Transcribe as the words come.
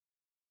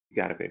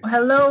You got it, baby.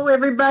 Hello,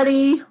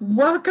 everybody.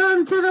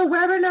 Welcome to the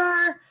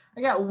webinar.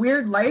 I got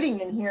weird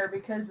lighting in here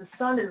because the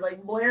sun is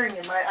like blaring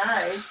in my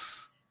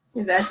eyes.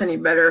 If that's any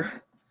better,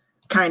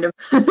 kind of.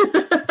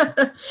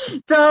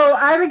 So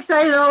I'm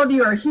excited all of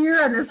you are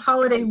here on this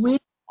holiday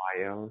week.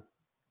 What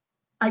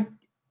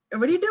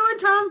are you doing,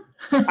 Tom?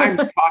 I'm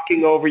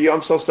talking over you.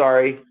 I'm so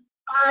sorry.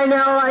 I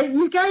know.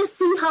 You guys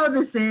see how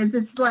this is.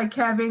 It's like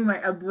having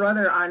a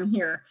brother on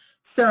here.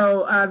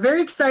 So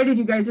very excited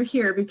you guys are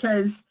here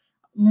because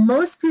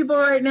most people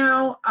right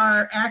now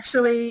are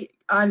actually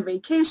on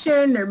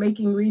vacation. They're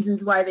making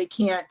reasons why they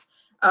can't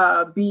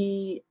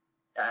be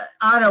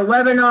on a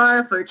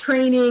webinar for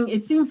training.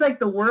 It seems like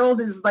the world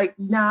is like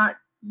not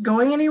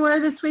going anywhere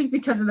this week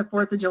because of the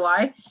 4th of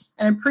July.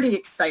 And I'm pretty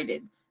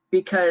excited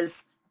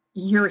because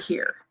you're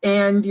here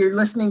and you're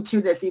listening to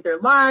this either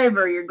live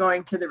or you're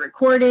going to the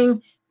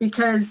recording,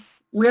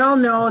 because we all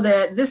know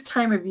that this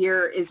time of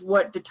year is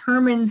what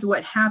determines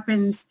what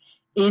happens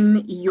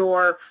in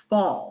your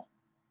fall.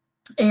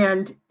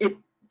 And how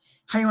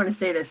do you want to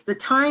say this? The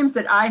times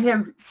that I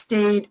have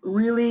stayed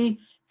really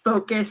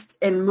focused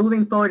and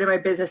moving forward in my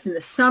business in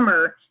the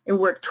summer and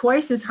worked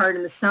twice as hard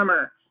in the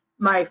summer,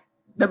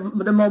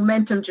 the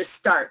momentum just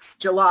starts.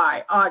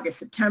 July, August,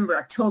 September,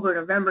 October,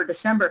 November,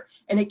 December,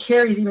 and it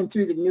carries even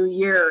through the new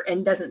year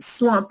and doesn't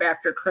slump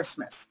after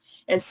Christmas.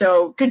 And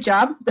so good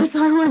job. That's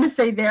all I want to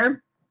say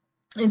there.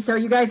 And so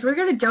you guys, we're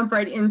going to jump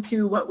right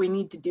into what we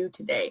need to do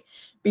today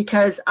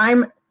because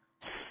I'm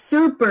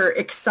super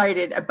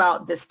excited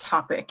about this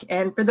topic.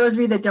 And for those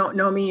of you that don't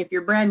know me, if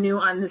you're brand new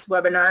on this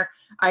webinar,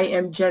 I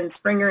am Jen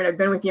Springer, and I've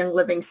been with Young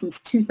Living since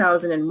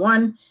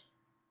 2001.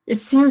 It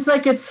seems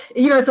like it's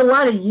a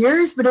lot of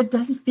years, but it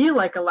doesn't feel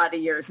like a lot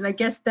of years. And I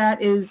guess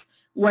that is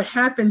what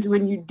happens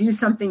when you do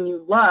something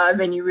you love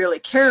and you really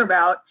care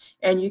about,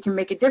 and you can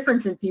make a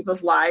difference in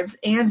people's lives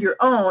and your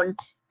own,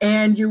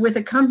 and you're with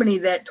a company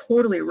that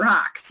totally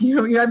rocks.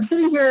 I'm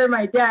sitting here at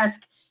my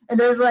desk, and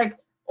there's like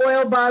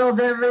oil bottles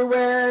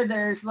everywhere.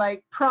 There's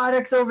like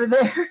products over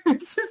there.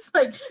 It's just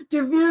like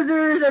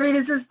diffusers. I mean,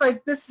 it's just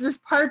like this is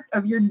just part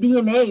of your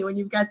DNA when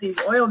you've got these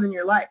oils in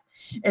your life.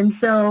 And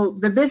so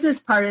the business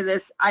part of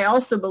this, I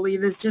also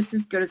believe, is just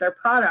as good as our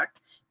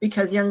product,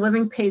 because Young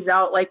Living pays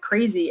out like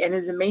crazy and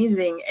is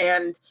amazing.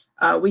 And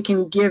we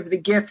can give the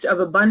gift of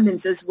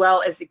abundance as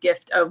well as the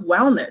gift of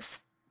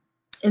wellness.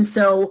 And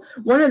so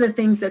one of the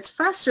things that's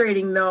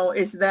frustrating, though,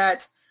 is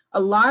that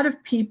a lot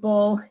of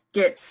people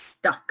get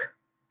stuck.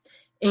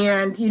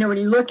 And, when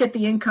you look at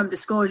the income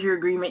disclosure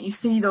agreement, you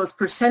see those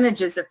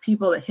percentages of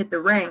people that hit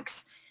the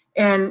ranks.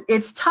 And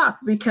it's tough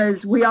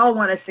because we all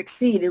want to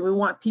succeed and we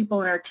want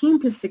people in our team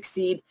to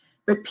succeed,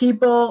 but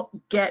people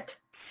get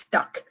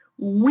stuck.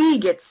 We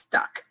get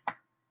stuck.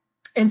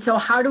 And so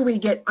how do we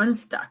get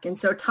unstuck? And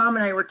so Tom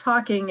and I were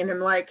talking, and I'm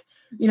like,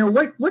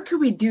 what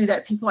could we do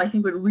that people I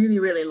think would really,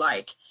 really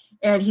like?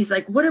 And he's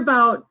like, what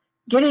about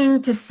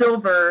getting to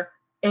silver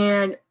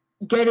and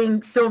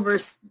getting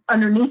silvers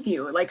underneath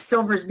you, like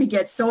silvers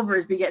beget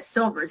silvers beget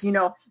silvers,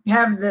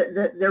 have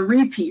the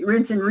repeat,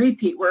 rinse and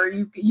repeat, where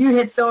you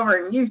hit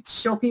silver and you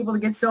show people to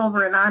get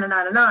silver, and on and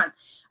on and on.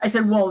 I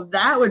said, well,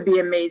 that would be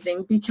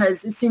amazing,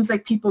 because it seems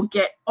like people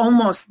get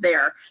almost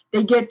there.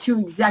 They get to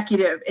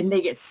executive and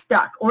they get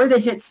stuck, or they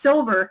hit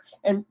silver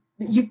and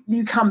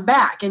you come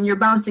back and you're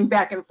bouncing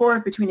back and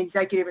forth between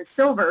executive and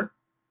silver.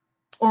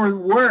 Or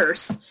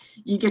worse,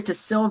 you get to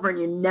silver and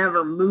you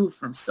never move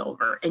from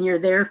silver, and you're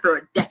there for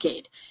a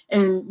decade.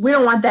 And we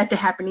don't want that to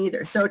happen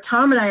either. So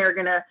Tom and I are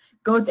going to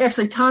go,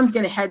 actually Tom's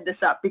going to head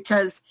this up,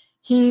 because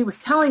he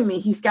was telling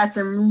me he's got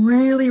some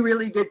really,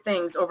 really good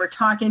things over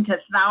talking to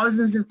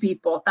thousands of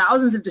people,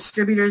 thousands of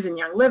distributors in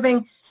Young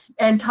Living,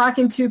 and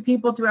talking to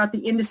people throughout the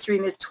industry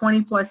in his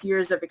 20 plus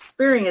years of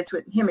experience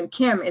with him and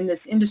Kim in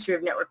this industry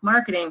of network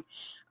marketing.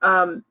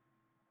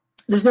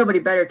 There's nobody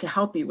better to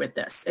help you with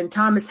this. And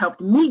Tom has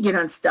helped me get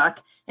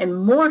unstuck, and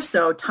more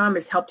so, Tom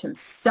has helped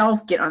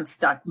himself get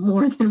unstuck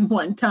more than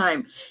one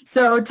time.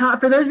 So Tom,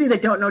 for those of you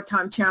that don't know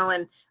Tom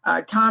Challen,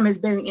 Tom has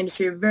been in the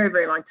industry a very,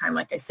 very long time,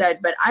 like I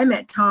said, but I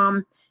met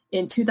Tom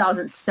in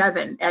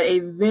 2007 at a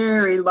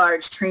very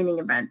large training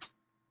event.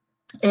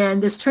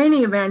 And this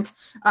training event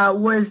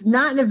was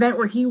not an event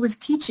where he was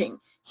teaching.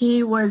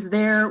 He was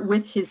there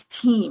with his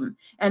team,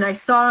 and I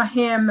saw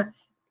him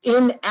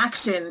in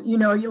action.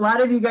 A lot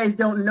of you guys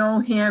don't know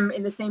him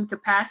in the same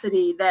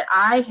capacity that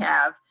I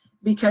have,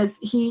 because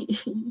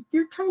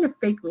you're trying to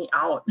fake me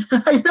out.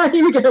 I'm not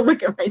even going to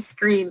look at my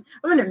screen.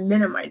 I'm going to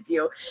minimize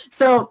you.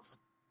 So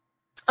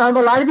a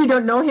lot of you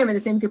don't know him in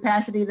the same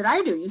capacity that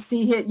I do.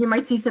 You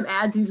might see some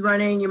ads he's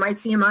running. You might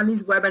see him on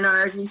these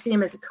webinars, and you see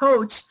him as a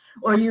coach,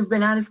 or you've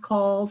been on his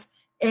calls.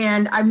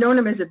 And I've known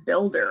him as a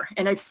builder,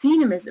 and I've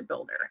seen him as a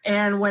builder.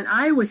 And when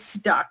I was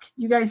stuck,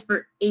 you guys,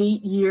 for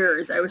 8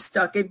 years, I was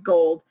stuck at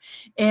gold.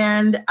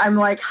 And I'm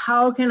like,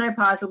 how can I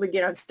possibly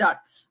get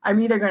unstuck? I'm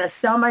either going to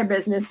sell my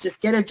business,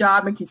 just get a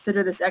job and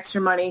consider this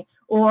extra money,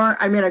 or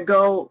I'm going to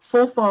go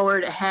full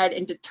forward ahead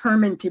and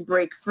determined to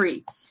break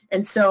free.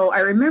 And so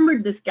I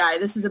remembered this guy.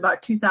 This was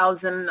about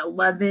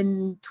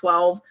 2011,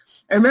 12.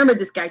 I remember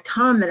this guy,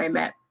 Tom, that I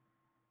met.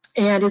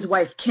 and his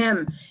wife,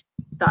 Kim.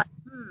 Thought,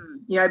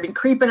 I've been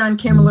creeping on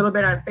Kim a little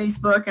bit on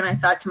Facebook, and I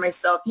thought to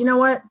myself, you know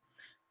what?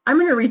 I'm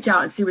going to reach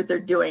out and see what they're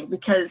doing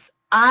because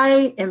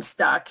I am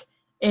stuck,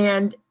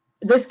 and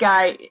this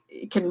guy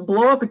can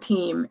blow up a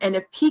team, and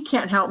if he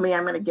can't help me,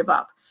 I'm going to give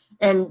up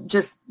and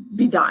just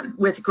be done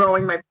with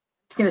growing my.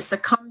 It's going to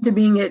succumb to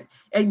being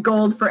at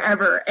gold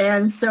forever.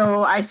 And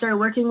so I started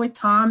working with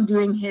Tom,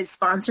 doing his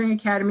sponsoring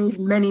academies,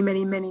 many,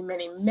 many, many,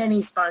 many,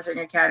 many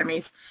sponsoring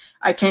academies.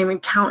 I can't even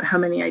count how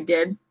many I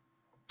did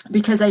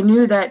because I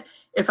knew that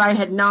if I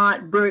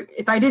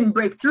didn't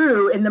break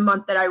through in the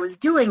month that I was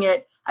doing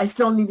it, I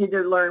still needed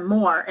to learn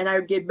more, and I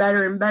would get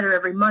better and better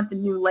every month,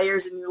 and new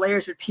layers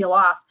would peel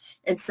off.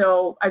 And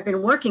so I've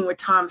been working with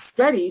Tom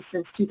steady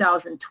since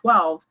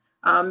 2012.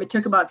 It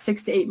took about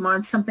 6 to 8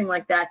 months, something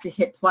like that, to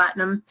hit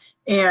platinum.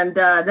 And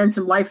then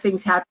some life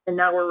things happened, and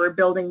now we're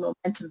building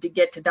momentum to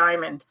get to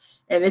diamond.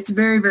 And it's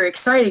very, very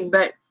exciting,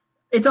 but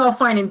it's all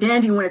fine and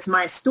dandy when it's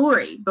my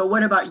story. But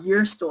what about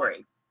your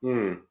story?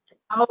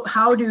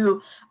 How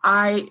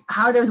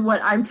does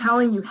what I'm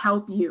telling you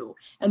help you?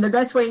 And the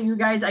best way, you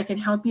guys, I can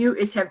help you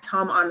is have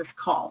Tom on this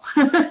call.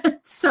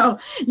 So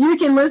you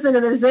can listen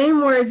to the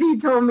same words he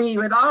told me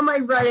with all my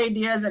bright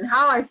ideas and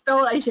how I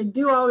felt I should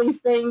do all these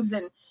things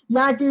and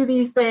not do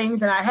these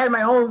things. And I had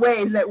my own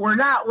ways that were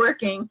not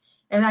working,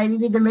 and I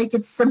needed to make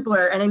it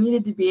simpler, and I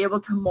needed to be able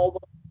to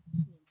mobile.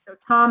 So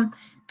Tom,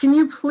 can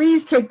you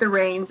please take the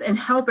reins and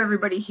help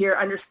everybody here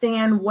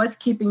understand what's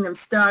keeping them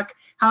stuck,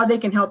 how they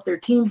can help their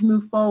teams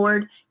move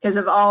forward because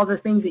of all the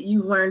things that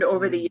you've learned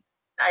over the years.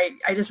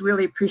 I just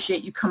really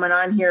appreciate you coming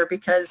on here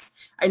because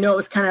I know it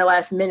was kind of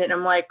last minute.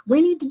 I'm like,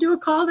 we need to do a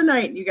call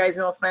tonight. You guys,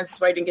 no offense,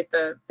 so I didn't get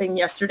the thing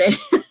yesterday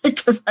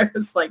because I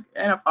was like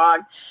in a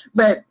fog.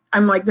 But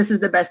I'm like, this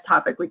is the best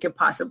topic we could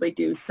possibly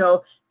do.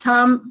 So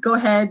Tom, go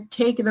ahead,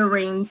 take the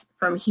reins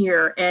from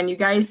here. And you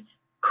guys,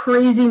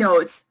 crazy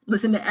notes.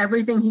 Listen to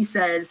everything he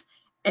says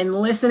and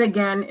listen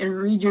again and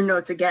read your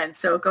notes again.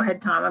 So go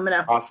ahead, Tom.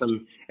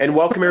 Awesome. And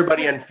welcome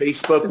everybody on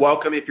Facebook.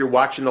 Welcome if you're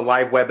watching the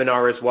live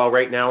webinar as well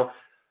right now.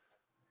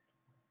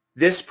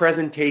 This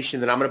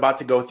presentation that I'm about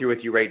to go through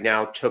with you right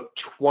now took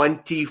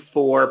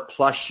 24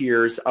 plus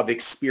years of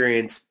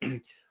experience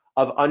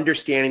of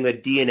understanding the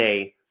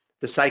DNA,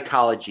 the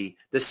psychology,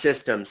 the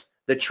systems,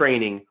 the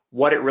training,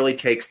 what it really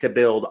takes to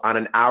build on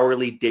an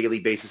hourly, daily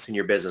basis in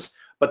your business.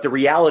 But the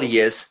reality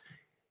is,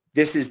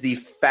 this is the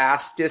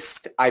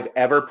fastest I've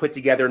ever put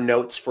together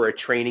notes for a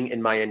training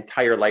in my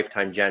entire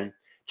lifetime, Jen.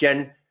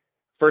 Jen,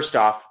 first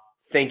off,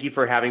 thank you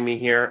for having me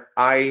here.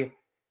 I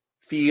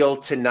feel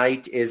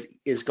tonight is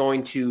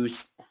going to,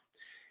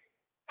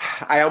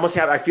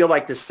 I feel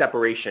like this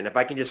separation. If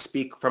I can just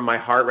speak from my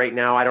heart right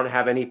now, I don't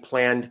have any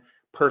planned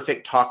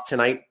perfect talk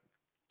tonight.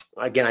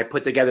 Again, I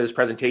put together this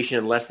presentation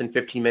in less than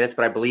 15 minutes,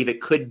 but I believe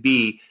it could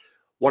be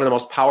one of the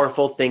most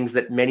powerful things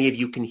that many of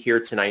you can hear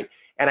tonight.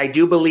 And I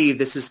do believe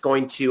this is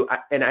going to,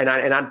 and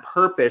on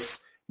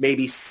purpose,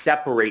 maybe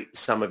separate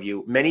some of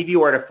you. Many of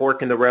you are at a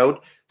fork in the road.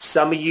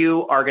 Some of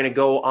you are going to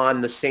go on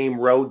the same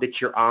road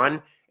that you're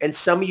on, and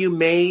some of you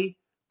may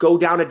go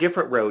down a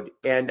different road.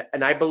 And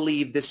I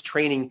believe this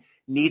training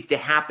needs to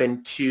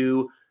happen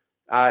to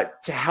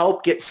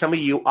help get some of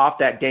you off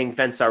that dang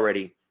fence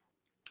already,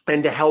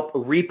 and to help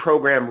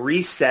reprogram,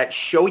 reset,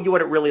 show you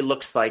what it really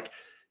looks like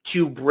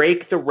to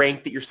break the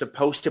rank that you're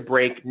supposed to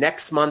break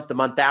next month, the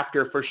month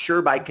after, for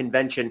sure by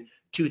convention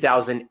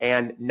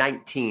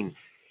 2019.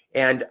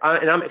 And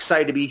I'm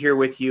excited to be here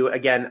with you.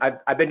 Again,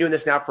 I've been doing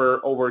this now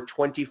for over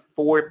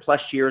 24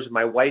 plus years.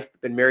 My wife,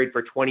 been married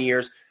for 20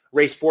 years,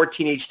 raised 4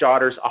 teenage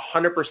daughters,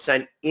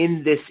 100%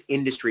 in this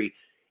industry.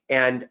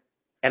 And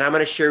I'm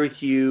going to share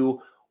with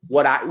you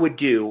what I would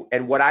do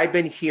and what I've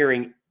been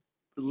hearing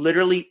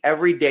literally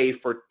every day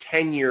for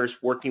 10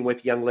 years working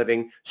with Young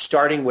Living,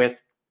 starting with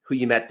who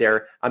you met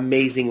there,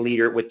 amazing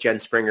leader with Jen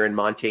Springer and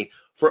Monty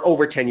for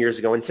over 10 years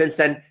ago. And since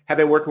then, have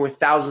been working with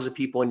thousands of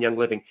people in Young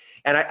Living.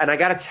 And I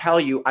got to tell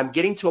you, I'm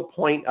getting to a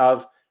point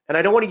of, and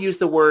I don't want to use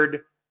the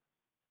word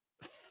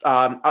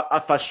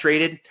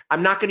frustrated.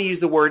 I'm not going to use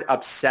the word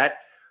upset,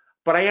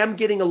 but I am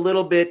getting a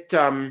little bit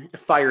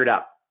fired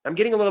up. I'm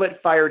getting a little bit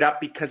fired up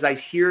because I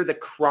hear the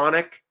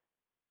chronic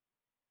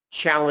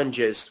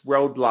challenges,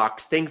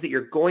 roadblocks, things that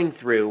you're going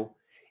through,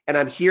 and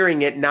I'm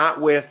hearing it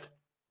not with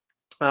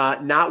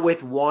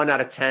 1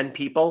 out of 10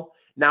 people,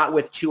 not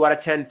with 2 out of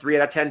 10, 3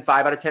 out of 10,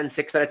 5 out of 10,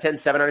 6 out of 10,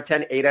 7 out of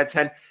 10, 8 out of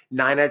 10,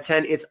 9 out of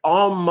 10. It's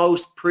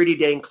almost pretty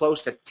dang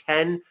close to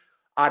 10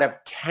 out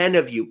of 10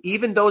 of you,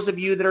 even those of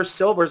you that are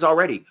silvers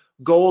already,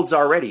 golds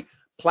already,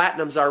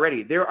 platinums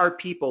already. There are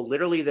people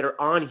literally that are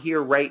on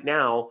here right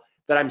now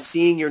that I'm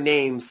seeing your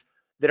names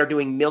that are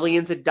doing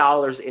millions of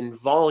dollars in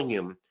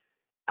volume,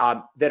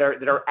 that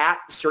are at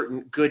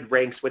certain good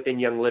ranks within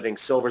Young Living,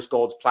 silvers,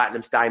 golds,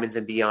 platinums, diamonds,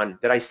 and beyond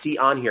that I see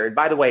on here. And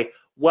by the way,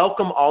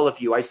 welcome all of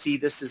you. I see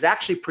this is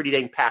actually pretty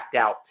dang packed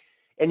out.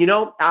 And you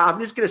know, I'm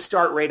just going to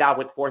start right out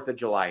with 4th of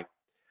July.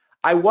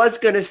 I was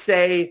going to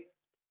say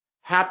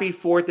happy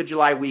 4th of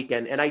July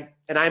weekend, and I'm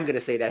going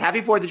to say that.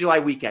 Happy 4th of July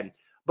weekend.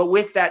 But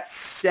with that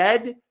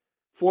said,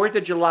 4th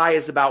of July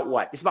is about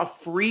what? It's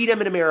about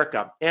freedom in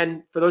America.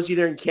 And for those of you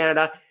that are in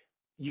Canada,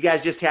 you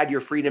guys just had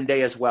your Freedom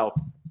Day as well.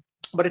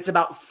 But it's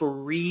about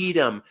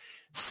freedom.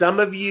 Some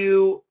of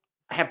you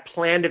have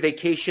planned a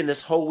vacation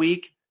this whole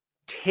week.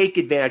 Take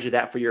advantage of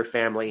that for your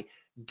family.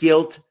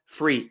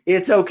 Guilt-free.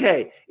 It's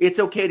okay. It's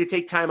okay to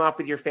take time off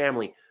with your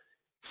family.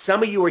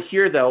 Some of you are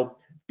here, though,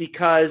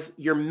 because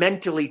you're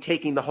mentally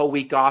taking the whole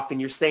week off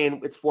and you're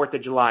saying it's 4th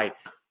of July.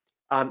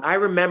 I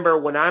remember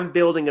when I'm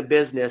building a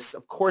business,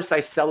 of course I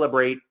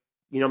celebrate,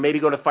 maybe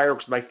go to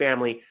fireworks with my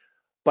family,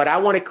 but I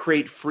want to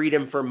create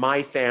freedom for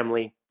my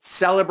family,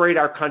 celebrate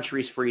our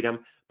country's freedom,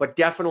 but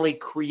definitely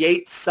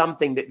create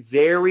something that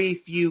very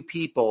few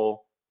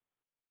people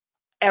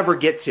ever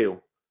get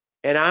to.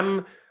 And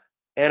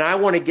I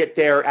want to get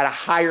there at a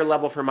higher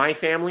level for my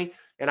family,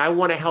 and I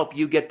want to help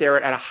you get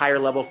there at a higher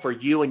level for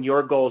you and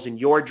your goals and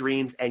your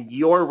dreams and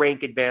your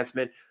rank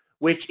advancement,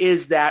 which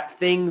is that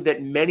thing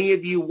that many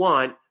of you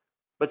want,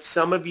 but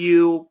some of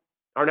you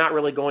are not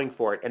really going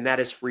for it, and that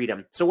is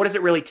freedom. So what does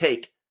it really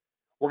take?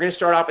 We're going to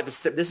start off at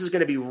this is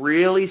going to be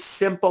really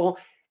simple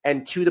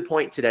and to the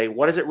point today.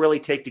 What does it really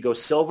take to go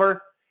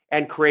silver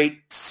and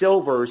create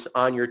silvers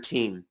on your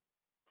team?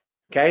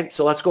 Okay,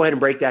 so let's go ahead and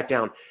break that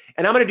down.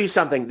 And I'm going to do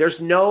something. There's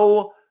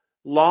no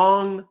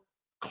long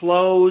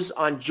close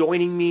on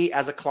joining me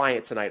as a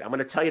client tonight. I'm going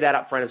to tell you that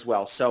up front as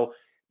well. So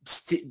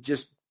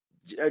because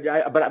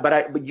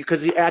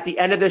at the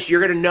end of this,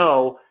 you're going to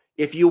know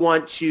if you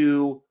want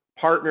to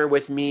partner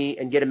with me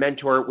and get a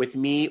mentor with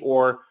me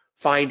or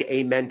find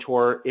a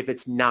mentor if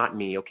it's not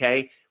me,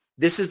 okay?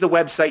 This is the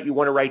website you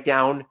want to write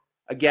down.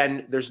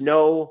 Again, there's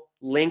no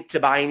link to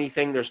buy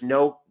anything. There's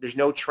no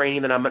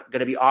training that I'm going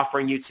to be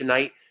offering you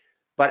tonight.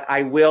 But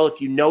I will,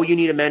 if you know you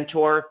need a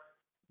mentor,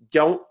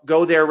 don't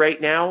go there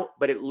right now,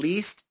 but at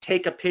least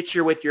take a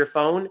picture with your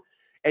phone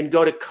and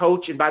go to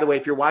Coach. And by the way,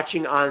 if you're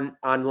watching on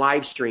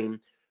live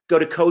stream, go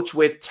to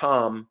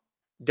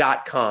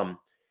coachwithtom.com.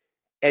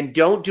 And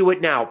don't do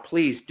it now.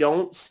 Please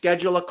don't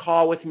schedule a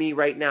call with me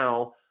right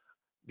now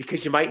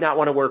because you might not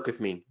want to work with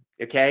me,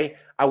 okay?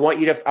 I want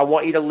you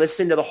to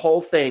listen to the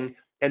whole thing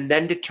and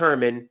then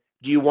determine,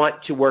 do you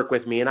want to work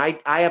with me? And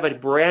I have a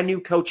brand new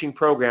coaching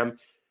program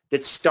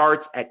that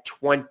starts at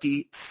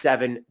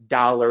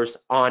 $27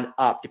 on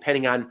up,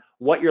 depending on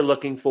what you're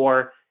looking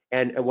for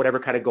and whatever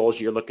kind of goals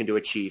you're looking to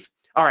achieve.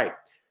 All right,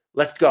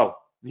 let's go.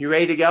 You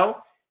ready to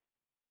go?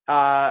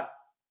 I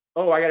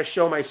got to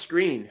show my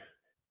screen. Is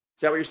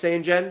that what you're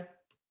saying, Jen?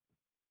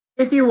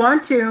 If you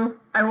want to.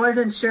 I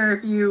wasn't sure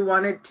if you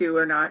wanted to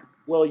or not.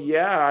 Well,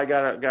 yeah, I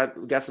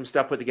got some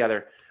stuff put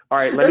together. All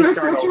right, let me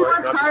start over. You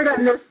worked hard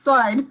on this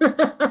slide.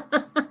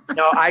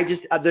 No,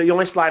 the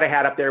only slide I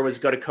had up there was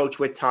go to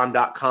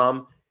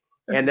coachwithtom.com,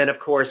 and then, of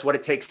course, what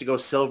it takes to go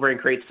silver and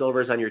create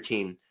silvers on your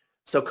team.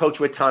 So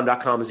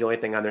coachwithtom.com is the only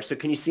thing on there. So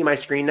can you see my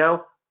screen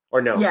now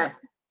or no?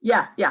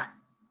 Yeah.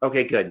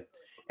 Okay, good.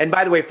 And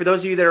by the way, for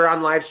those of you that are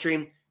on live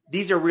stream,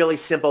 these are really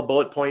simple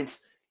bullet points.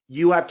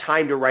 You have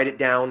time to write it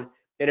down.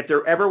 And if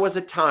there ever was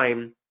a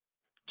time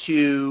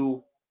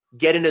to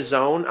get in a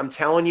zone, I'm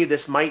telling you,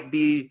 this might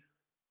be,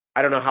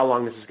 I don't know how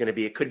long this is going to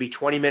be. It could be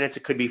 20 minutes.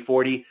 It could be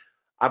 40.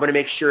 I'm going to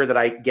make sure that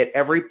I get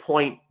every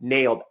point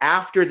nailed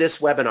after this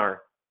webinar.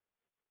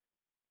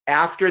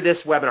 After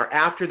this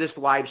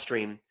live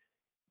stream,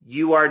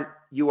 you're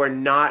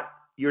not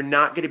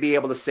going to be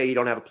able to say you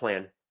don't have a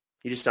plan.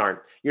 You just aren't.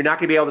 You're not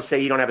going to be able to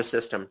say you don't have a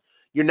system.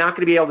 You're not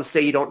going to be able to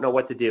say you don't know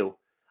what to do.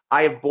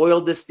 I have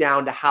boiled this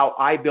down to how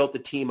I built a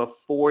team of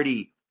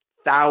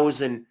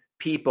 40,000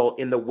 people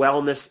in the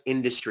wellness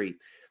industry.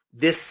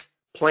 This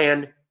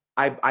plan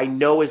I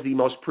know is the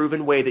most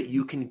proven way that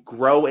you can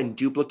grow and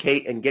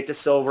duplicate and get to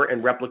silver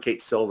and replicate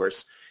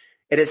silvers.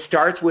 And it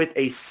starts with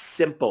a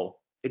simple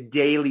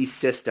daily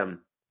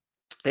system.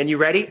 And you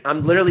ready?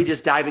 I'm literally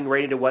just diving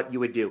right into what you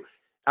would do.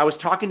 I was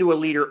talking to a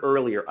leader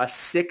earlier, a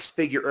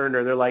six-figure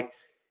earner. They're like,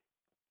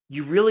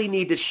 you really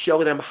need to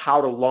show them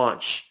how to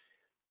launch.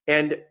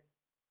 And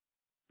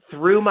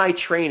through my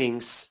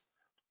trainings,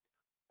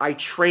 I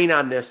train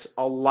on this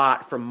a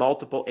lot from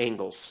multiple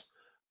angles.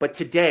 But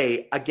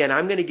today, again,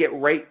 I'm going to get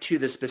right to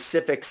the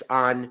specifics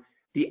on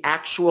the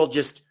actual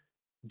just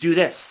do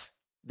this.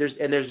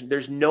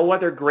 There's no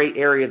other gray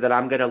area that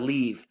I'm going to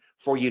leave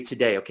for you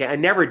today, okay? I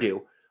never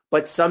do.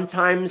 But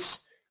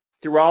sometimes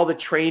through all the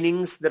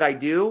trainings that I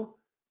do,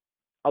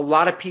 a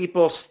lot of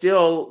people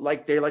still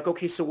they're like,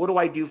 okay, so what do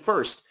I do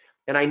first?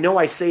 And I know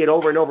I say it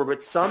over and over,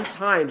 but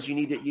sometimes you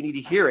need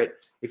to hear it.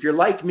 If you're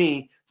like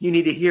me, you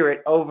need to hear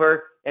it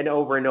over and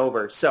over and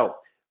over. So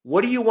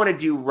what do you want to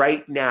do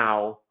right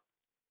now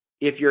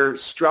if you're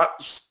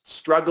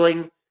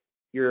struggling,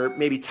 you're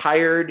maybe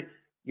tired,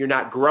 you're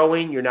not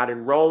growing, you're not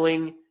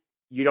enrolling,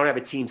 you don't have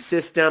a team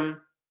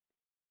system?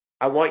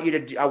 I want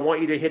you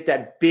to hit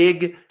that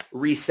big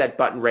reset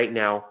button right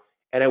now,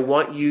 and I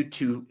want you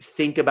to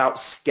think about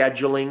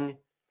scheduling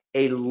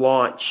a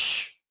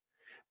launch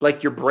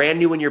like you're brand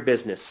new in your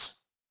business.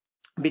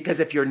 Because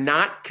if you're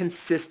not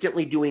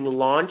consistently doing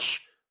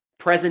launch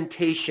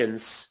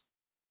presentations,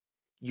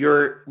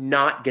 you're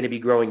not going to be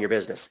growing your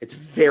business. It's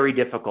very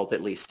difficult,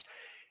 at least.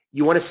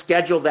 You want to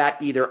schedule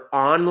that either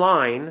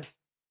online,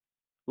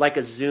 like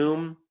a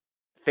Zoom,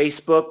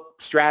 Facebook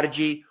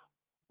strategy,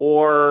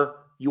 or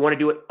you want to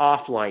do it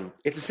offline.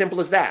 It's as simple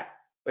as that.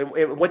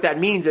 And what that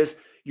means is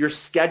you're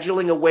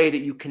scheduling a way that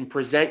you can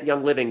present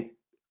Young Living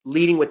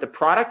leading with the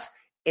product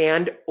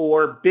and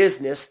or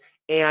business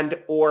and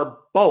or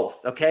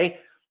both, okay?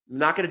 I'm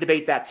not going to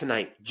debate that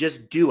tonight.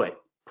 Just do it.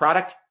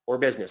 Product or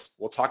business.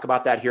 We'll talk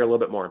about that here a little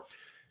bit more.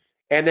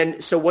 And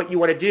then, so what you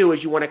want to do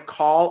is you want to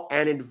call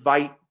and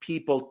invite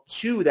people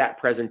to that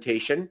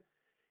presentation.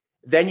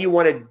 Then you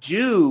want to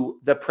do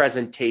the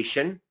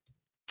presentation.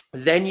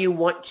 Then you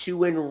want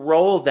to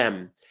enroll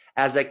them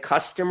as a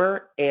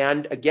customer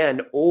and,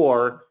 again,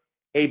 or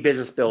a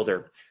business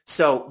builder.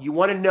 So you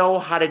want to know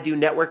how to do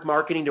network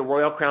marketing to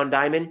Royal Crown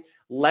Diamond,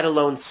 let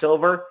alone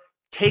silver.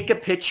 Take a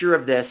picture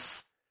of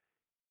this,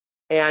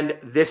 and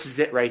this is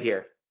it right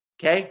here.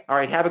 Okay? All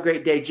right, have a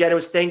great day.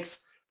 Genos, thanks.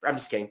 I'm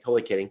just kidding.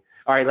 Totally kidding.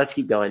 All right, let's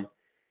keep going.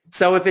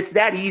 So if it's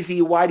that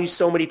easy, why do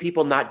so many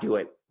people not do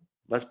it?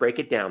 Let's break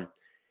it down.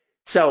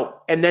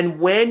 So, and then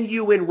when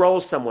you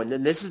enroll someone,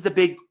 then this is the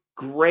big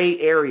gray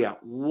area.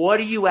 What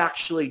do you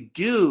actually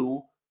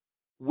do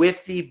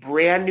with the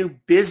brand new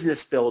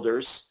business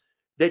builders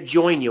that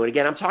join you? And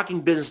again, I'm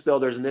talking business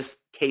builders in this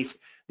case,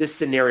 this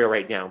scenario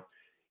right now.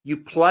 You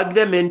plug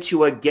them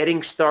into a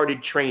getting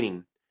started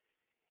training.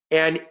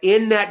 And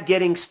in that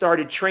getting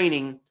started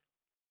training,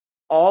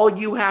 all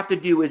you have to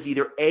do is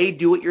either A,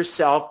 do it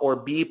yourself, or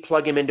B,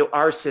 plug them into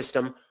our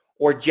system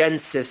or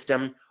Jen's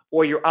system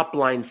or your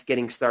upline's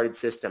getting started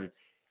system.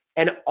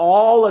 And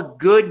all a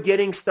good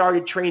getting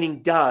started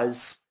training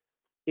does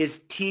is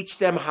teach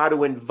them how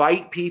to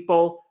invite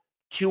people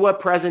to a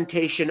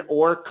presentation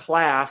or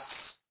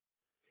class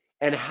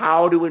and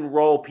how to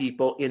enroll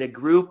people in a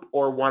group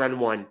or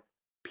one-on-one,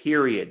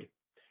 period.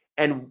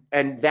 And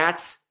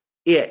that's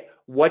it.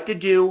 What to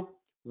do,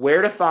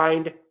 where to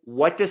find,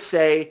 what to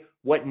say,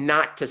 what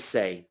not to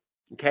say,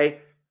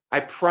 okay? I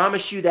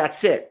promise you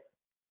that's it.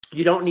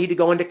 You don't need to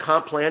go into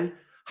comp plan,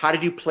 how to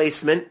do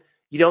placement.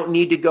 You don't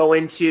need to go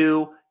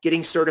into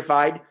getting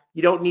certified.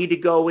 You don't need to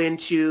go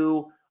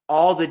into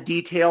all the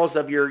details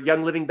of your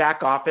Young Living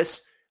back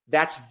office.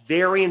 That's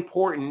very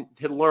important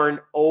to learn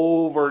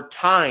over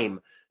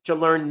time, to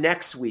learn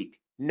next week,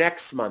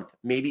 next month,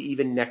 maybe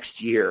even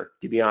next year,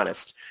 to be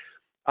honest.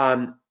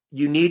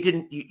 You need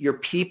to, your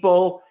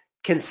people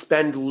can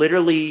spend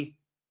literally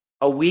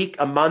a week,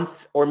 a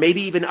month, or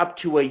maybe even up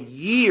to a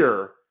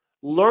year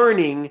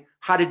learning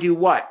how to do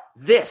what?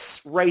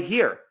 This right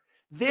here.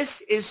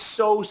 This is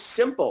so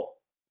simple.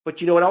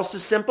 But you know what else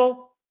is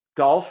simple?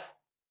 Golf,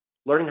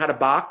 learning how to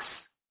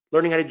box,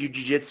 learning how to do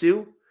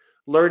jiu-jitsu,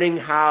 learning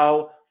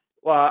how,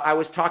 I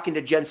was talking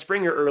to Jen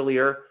Springer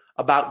earlier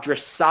about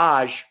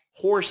dressage,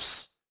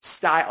 horse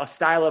style, a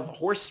style of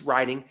horse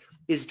riding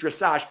is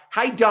dressage.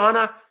 Hi,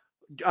 Donna.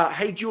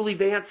 Hey, Julie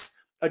Vance.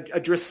 A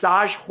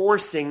dressage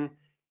horsing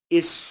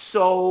is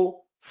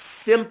so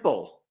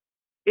simple.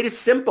 It is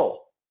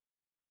simple,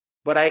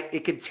 but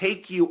it could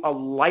take you a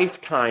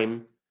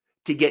lifetime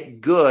to get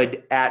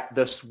good at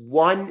this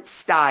one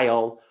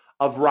style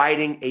of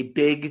riding a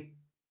big,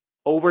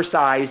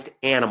 oversized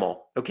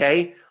animal,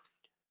 okay?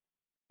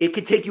 It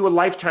could take you a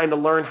lifetime to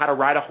learn how to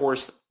ride a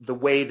horse the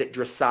way that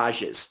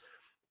dressage is.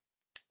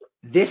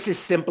 This is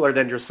simpler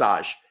than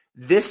dressage.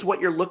 This, what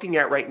you're looking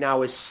at right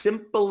now, is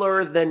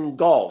simpler than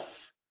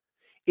golf.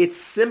 It's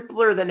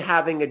simpler than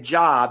having a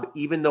job,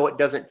 even though it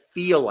doesn't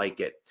feel like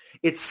it.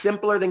 It's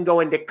simpler than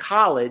going to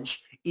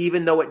college,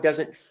 even though it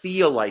doesn't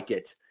feel like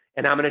it.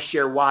 And I'm going to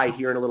share why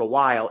here in a little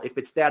while. If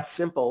it's that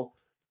simple,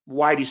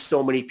 why do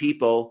so many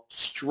people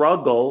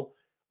struggle?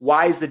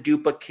 Why is the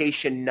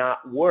duplication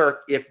not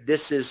work if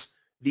this is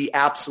the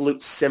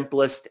absolute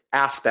simplest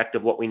aspect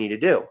of what we need to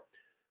do?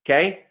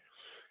 Okay?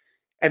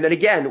 And then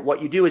again,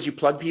 what you do is you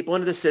plug people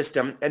into the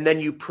system, and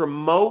then you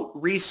promote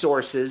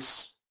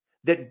resources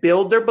that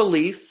build their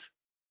belief.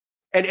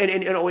 And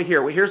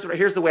here's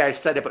the way I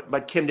said it,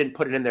 but Kim didn't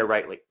put it in there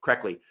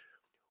correctly.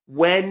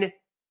 When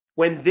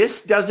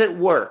this doesn't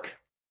work,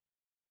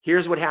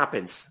 here's what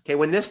happens. Okay,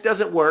 when this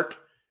doesn't work,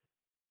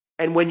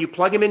 and when you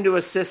plug them into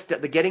a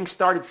system, the getting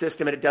started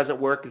system, and it doesn't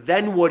work,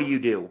 then what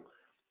do?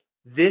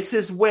 This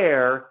is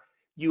where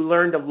you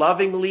learn to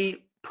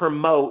lovingly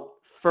promote,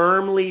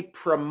 firmly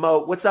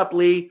promote. What's up,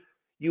 Lee?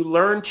 You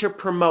learn to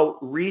promote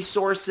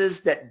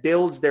resources that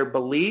builds their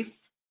belief,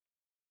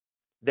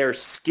 their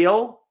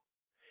skill,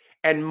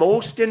 and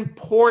most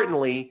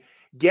importantly,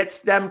 gets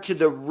them to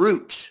the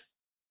root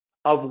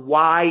of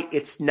why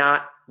it's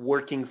not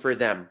working for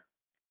them.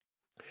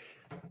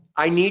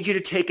 I need you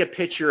to take a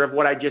picture of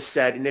what I just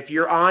said. And if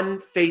you're on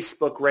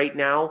Facebook right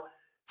now,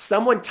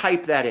 someone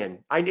type that in.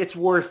 It's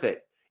worth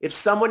it. If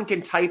someone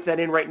can type that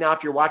in right now,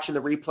 if you're watching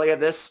the replay of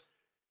this,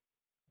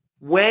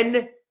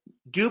 when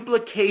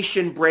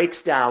duplication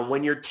breaks down,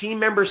 when your team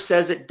member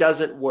says it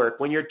doesn't work,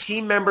 when your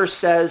team member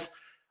says,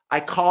 I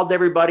called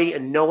everybody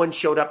and no one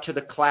showed up to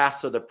the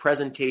class or the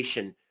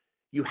presentation,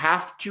 you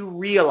have to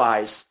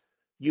realize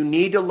you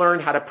need to learn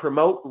how to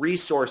promote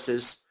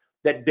resources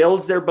that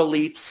builds their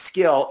belief,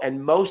 skill,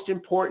 and most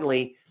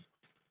importantly,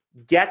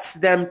 gets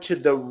them to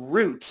the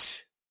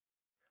root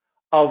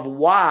of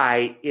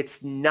why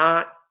it's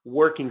not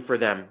working for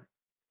them.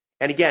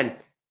 And again,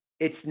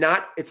 it's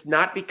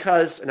not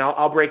because, and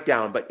I'll break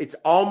down, but it's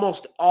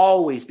almost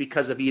always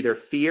because of either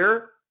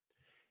fear,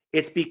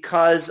 it's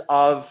because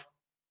of,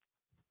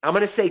 I'm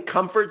going to say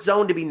comfort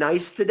zone to be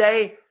nice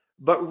today,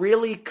 but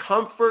really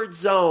comfort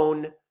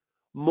zone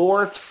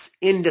morphs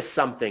into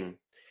something.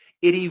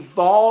 It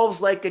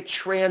evolves like a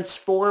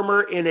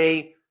transformer in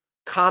a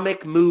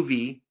comic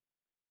movie.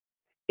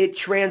 It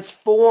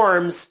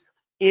transforms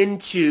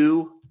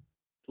into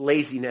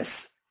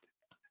laziness.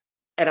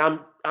 And I'm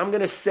going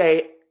to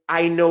say,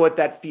 I know what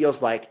that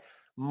feels like.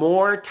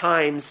 More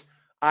times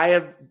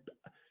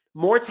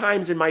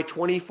in my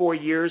 24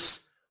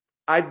 years,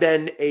 I've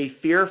been a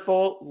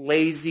fearful,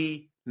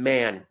 lazy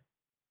man.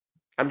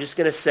 I'm just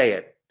going to say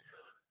it.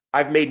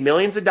 I've made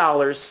millions of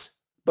dollars,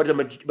 but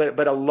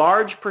a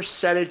large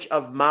percentage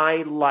of my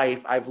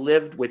life I've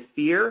lived with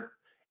fear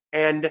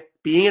and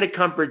being in a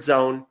comfort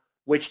zone,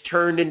 which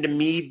turned into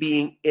me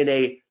being in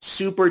a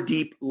super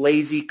deep,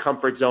 lazy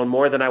comfort zone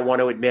more than I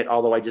want to admit,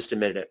 although I just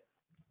admitted it,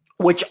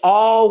 which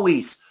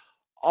always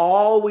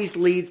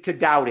leads to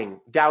doubting.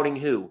 Doubting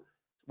who?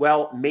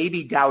 Well,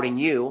 maybe doubting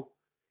you.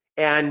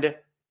 And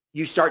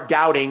you start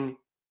doubting,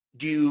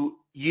 do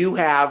you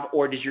have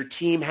or does your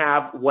team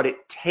have what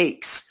it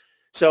takes?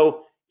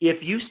 So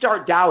if you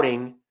start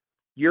doubting,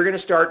 you're going to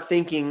start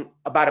thinking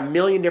about a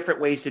million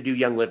different ways to do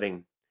Young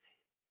Living.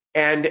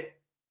 And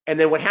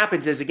then what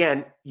happens is,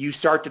 again, you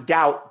start to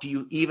doubt, do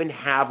you even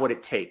have what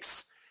it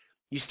takes?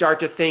 You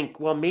start to think,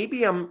 well,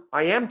 maybe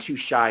I am too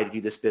shy to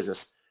do this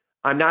business.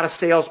 I'm not a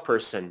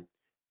salesperson.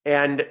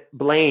 And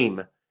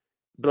blame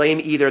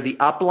either the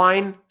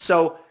upline.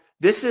 So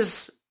this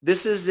is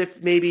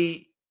if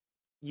maybe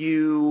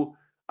you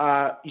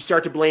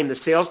start to blame the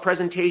sales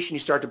presentation, you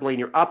start to blame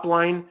your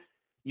upline,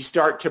 you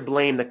start to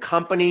blame the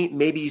company,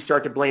 maybe you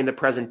start to blame the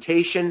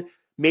presentation,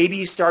 maybe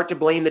you start to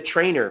blame the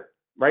trainer,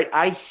 right?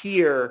 I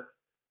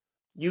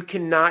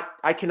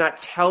cannot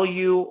tell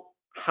you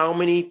how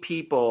many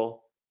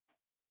people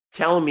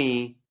tell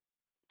me,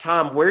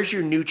 Tom, where's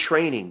your new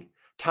training?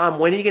 Tom,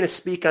 when are you going to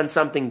speak on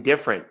something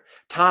different?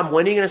 Tom,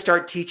 when are you going to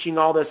start teaching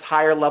all this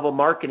higher level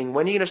marketing?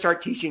 When are you going to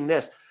start teaching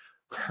this?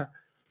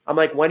 I'm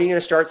like, when are you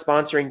going to start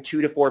sponsoring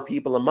 2 to 4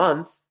 people a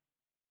month?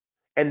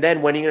 And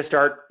then when are you going to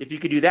start, if you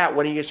could do that,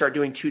 when are you going to start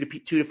doing 2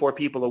 to 4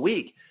 people a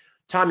week?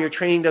 Tom, your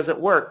training doesn't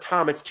work.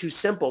 Tom, it's too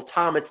simple.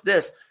 Tom, it's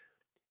this.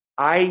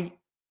 I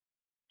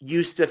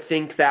used to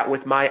think that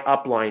with my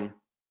upline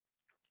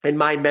and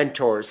my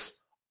mentors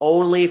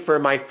only for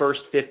my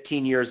first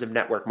 15 years of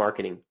network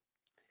marketing.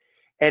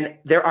 And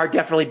there are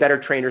definitely better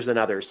trainers than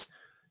others.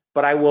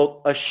 But I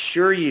will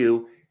assure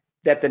you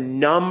that the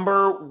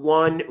number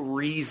one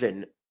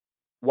reason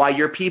why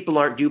your people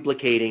aren't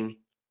duplicating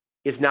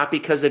is not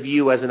because of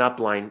you as an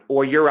upline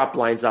or your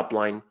upline's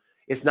upline.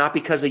 It's not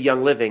because of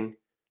Young Living.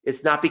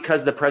 It's not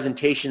because of the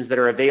presentations that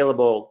are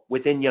available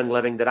within Young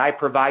Living that I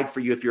provide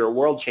for you if you're a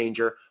world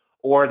changer,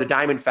 or the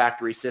Diamond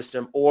Factory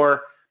system.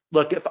 Or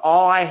look, if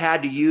all I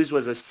had to use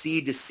was a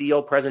seed to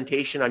seal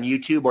presentation on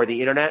YouTube or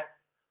the internet,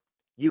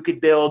 you could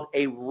build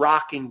a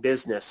rocking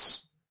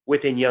business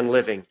within Young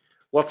Living.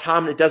 Well,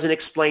 Tom, it doesn't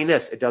explain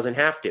this. It doesn't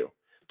have to.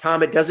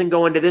 Tom, it doesn't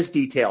go into this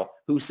detail.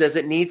 Who says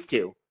it needs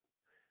to?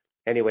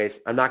 Anyways,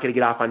 I'm not going to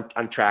get off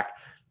on track.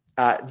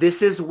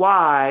 This is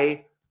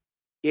why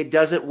it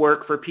doesn't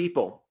work for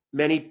people,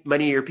 many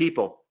of your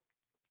people.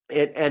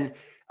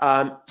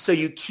 So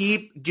you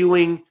keep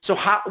doing,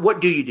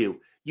 what do?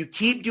 You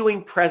keep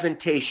doing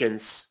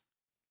presentations,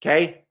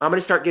 okay? I'm going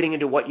to start getting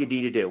into what you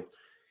need to do.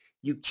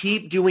 You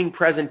keep doing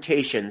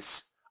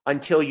presentations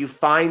until you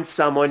find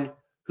someone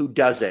who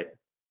does it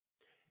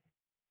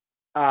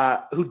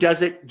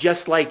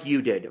just like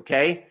you did,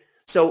 okay?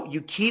 So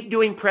you keep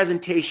doing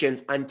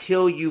presentations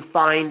until you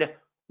find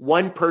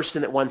one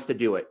person that wants to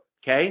do it,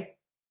 okay?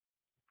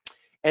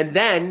 And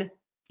then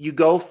you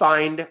go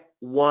find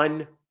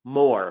one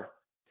more.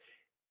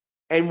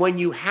 And when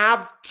you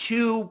have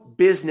 2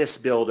 business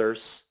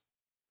builders,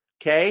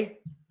 okay,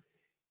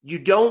 you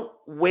don't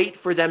wait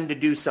for them to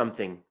do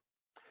something.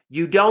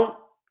 You don't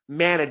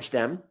manage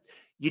them.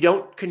 You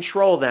don't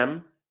control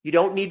them. You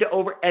don't need to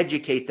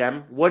over-educate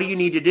them. What do you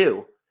need to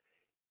do?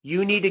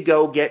 You need to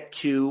go get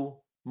 2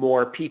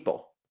 more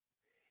people.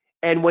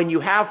 And when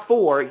you have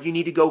 4, you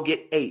need to go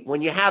get 8.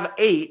 When you have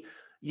 8,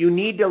 you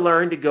need to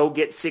learn to go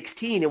get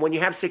 16. And when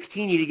you have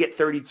 16, you need to get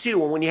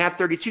 32. And when you have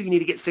 32, you need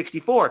to get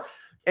 64.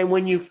 And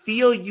when you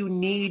feel you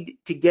need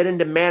to get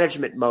into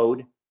management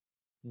mode,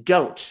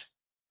 don't.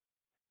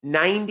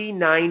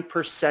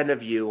 99%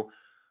 of you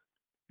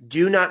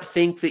do not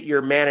think that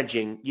you're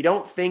managing. You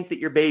don't think that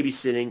you're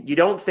babysitting. You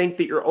don't think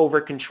that you're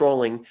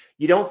over-controlling.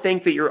 You don't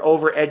think that you're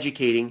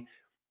over-educating.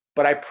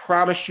 But I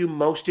promise you,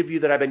 most of you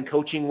that I've been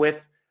coaching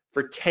with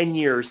for 10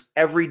 years,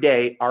 every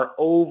day are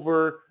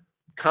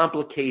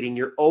over-complicating.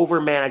 You're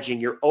over-managing.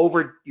 You're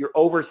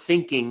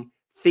overthinking,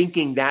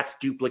 thinking that's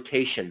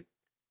duplication.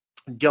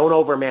 Don't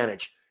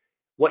over-manage.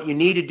 What you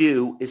need to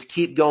do is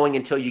keep going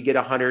until you get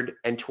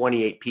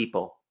 128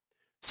 people.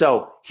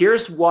 So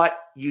here's what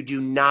you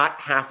do not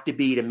have to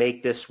be to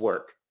make this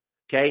work.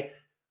 Okay?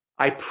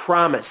 I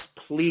promise,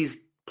 please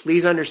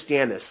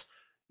understand this.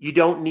 You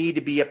don't need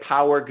to be a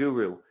power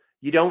guru.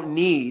 You don't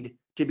need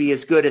to be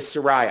as good as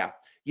Soraya.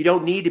 You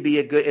don't need to be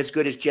as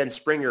good as Jen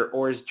Springer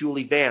or as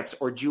Julie Vance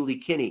or Julie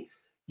Kinney.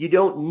 You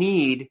don't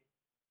need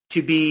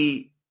to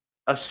be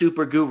a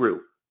super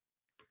guru.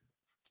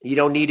 You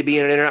don't need to be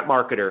an internet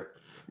marketer.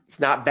 It's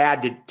not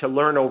bad to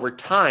learn over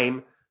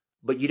time,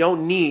 but you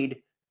don't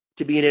need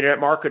to be an internet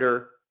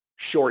marketer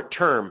short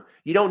term.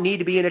 You don't need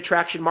to be an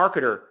attraction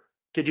marketer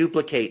to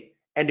duplicate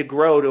and to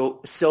grow to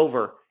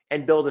silver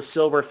and build a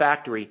silver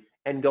factory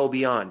and go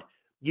beyond.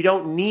 You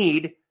don't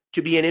need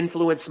to be an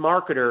influence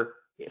marketer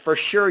for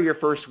sure your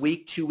first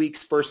week, 2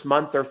 weeks, first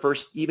month, or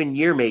first even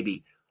year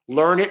maybe.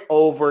 Learn it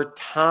over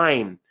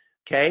time,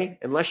 okay?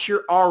 Unless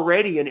you're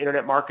already an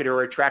internet marketer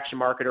or attraction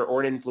marketer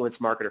or an influence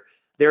marketer.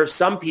 There are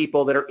some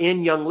people that are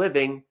in Young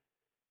Living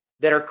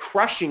that are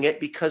crushing it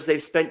because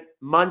they've spent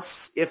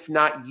months, if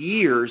not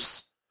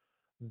years,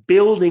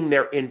 building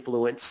their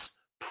influence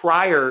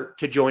prior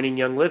to joining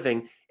Young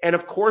Living. And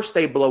of course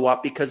they blow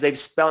up because they've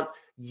spent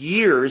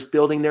years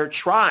building their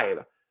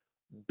tribe.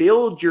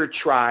 Build your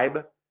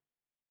tribe,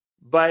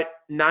 but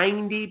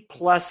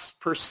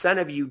 90+%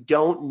 of you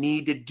don't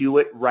need to do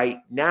it right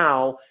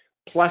now.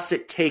 Plus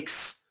it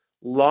takes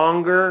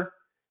longer,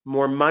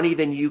 more money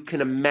than you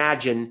can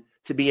imagine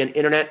to be an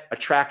internet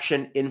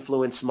attraction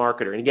influence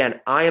marketer. And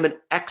again, I am an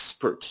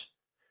expert.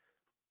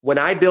 When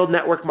I build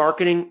network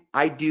marketing,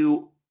 I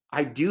do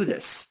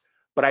this,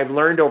 but I've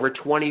learned over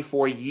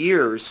 24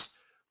 years,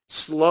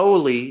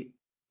 slowly,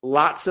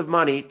 lots of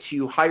money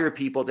to hire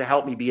people to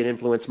help me be an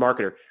influence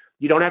marketer.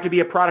 You don't have to be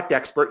a product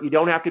expert. You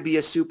don't have to be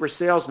a super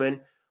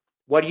salesman.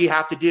 What do you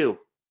have to do?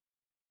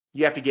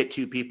 You have to get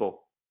 2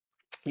 people.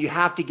 You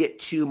have to get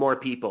 2 more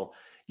people.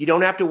 You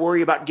don't have to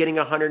worry about getting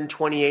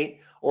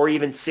 128 or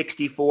even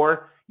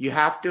 64. You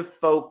have to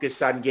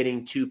focus on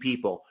getting 2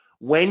 people.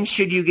 When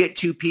should you get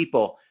 2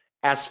 people?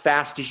 As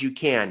fast as you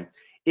can.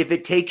 If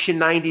it takes you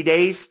 90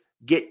 days,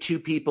 get 2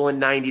 people in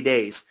 90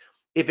 days.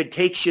 If it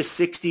takes you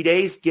 60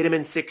 days, get them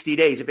in 60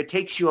 days. If it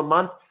takes you a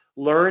month,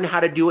 learn how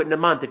to do it in a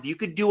month. If you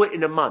could do it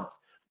in a month,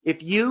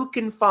 if you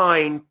can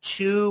find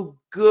 2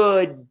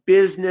 good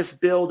business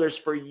builders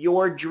for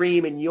your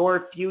dream and your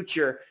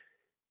future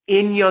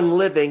in Young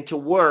Living to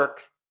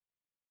work,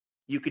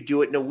 you could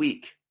do it in a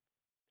week.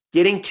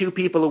 Getting 2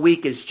 people a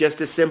week is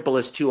just as simple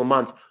as 2 a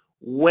month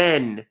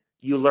when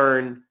you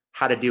learn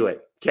how to do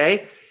it,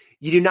 okay?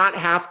 You do not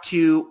have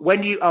to,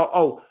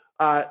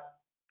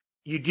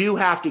 you do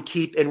have to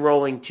keep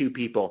enrolling 2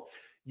 people.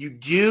 You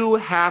do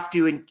have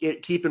to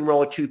keep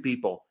enrolling 2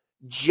 people.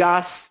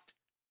 Just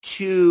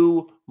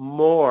 2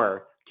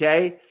 more,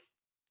 okay?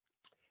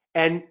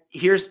 And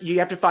you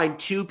have to find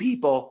 2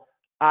 people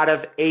out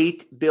of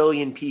 8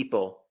 billion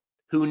people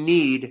who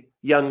need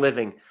Young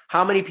Living.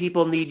 How many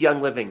people need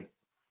Young Living?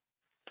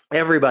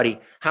 Everybody.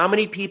 How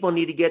many people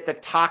need to get the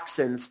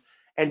toxins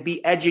and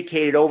be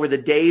educated over the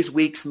days,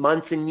 weeks,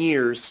 months, and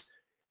years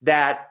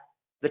that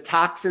the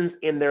toxins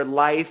in their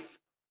life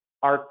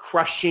are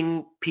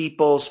crushing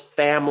people's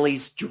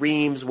families'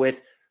 dreams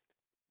with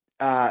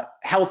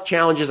health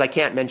challenges I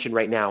can't mention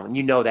right now, and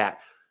you know that.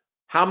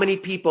 How many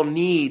people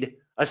need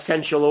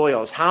essential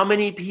oils? How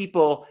many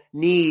people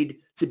need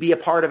to be a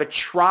part of a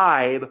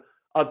tribe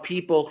of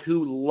people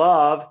who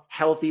love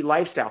healthy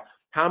lifestyle?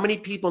 How many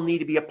people need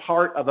to be a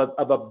part of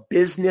a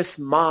business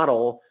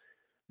model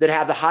that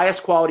have the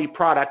highest quality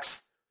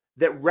products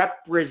that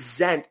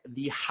represent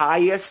the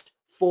highest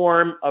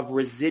form of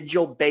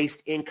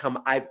residual-based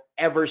income I've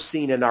ever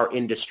seen in our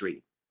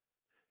industry?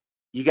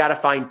 You got to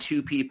find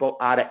 2 people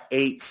out of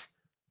 8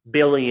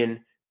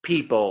 billion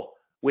people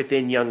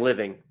within Young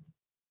Living.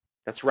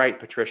 That's right,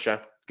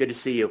 Patricia. Good to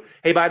see you.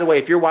 Hey, by the way,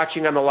 if you're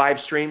watching on the live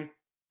stream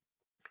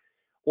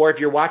or if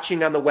you're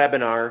watching on the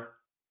webinar,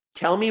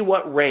 tell me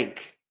what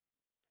rank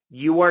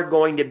you are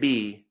going to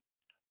be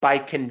by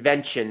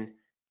convention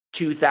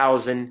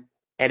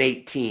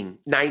 2019.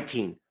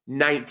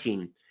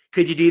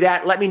 Could you do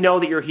that? Let me know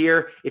that you're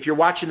here. If you're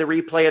watching the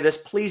replay of this,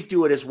 please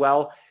do it as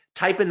well.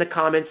 Type in the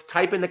comments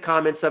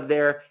of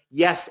there.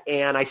 Yes,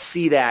 Ann, I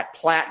see that.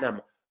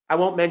 Platinum. I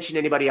won't mention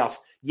anybody else.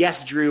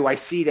 Yes, Drew, I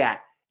see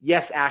that.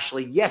 Yes,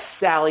 Ashley. Yes,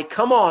 Sally.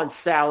 Come on,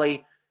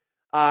 Sally.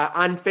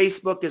 On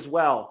Facebook as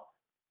well.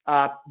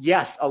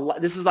 Yes,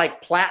 this is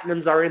like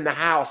platinums are in the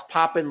house,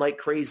 popping like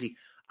crazy.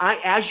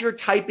 As you're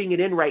typing it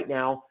in right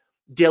now,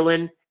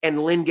 Dylan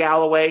and Lynn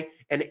Galloway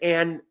and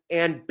Ann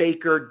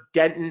Baker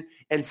Denton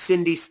and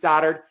Cindy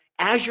Stoddard,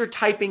 as you're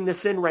typing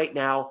this in right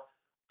now,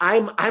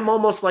 I'm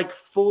almost like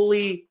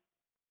fully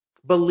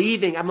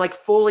believing. I'm like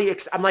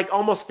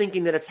almost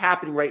thinking that it's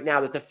happening right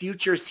now, that the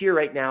future is here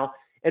right now,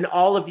 and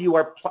all of you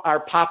are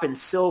popping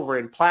silver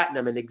and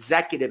platinum and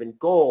executive and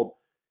gold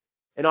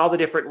and all the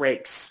different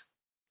ranks.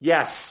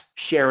 Yes,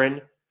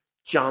 Sharon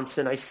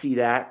Johnson, I see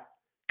that.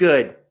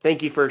 Good.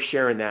 Thank you for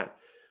sharing that.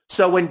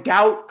 So when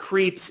doubt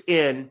creeps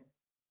in,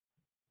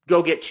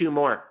 go get 2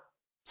 more,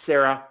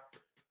 Sarah.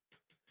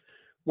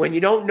 When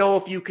you don't know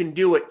if you can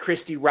do it,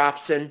 Christy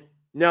Robson,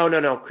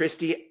 No,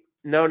 Christy.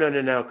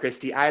 No,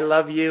 Christy. I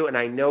love you, and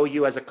I know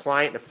you as a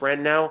client and a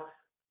friend now.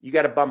 You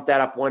got to bump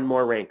that up one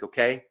more rank,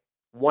 okay?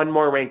 One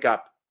more rank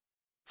up.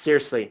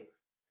 Seriously.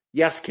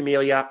 Yes,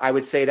 Camellia, I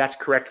would say that's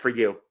correct for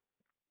you.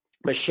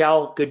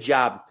 Michelle, good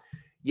job.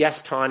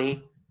 Yes,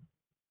 Tawny.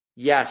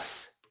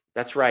 Yes,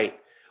 that's right.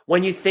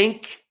 When you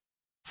think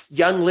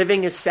Young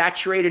Living is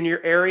saturated in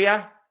your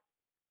area,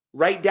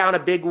 write down a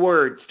big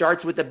word.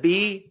 Starts with a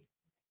B,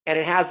 and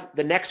it has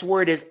the next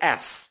word is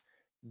S.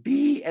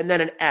 B and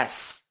then an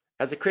S.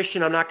 As a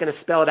Christian, I'm not going to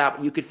spell it out,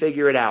 but you could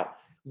figure it out.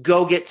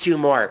 Go get 2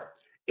 more.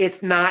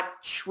 It's not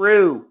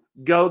true.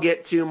 Go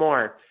get 2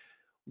 more.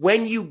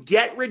 When you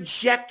get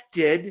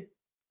rejected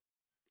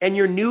and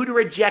you're new to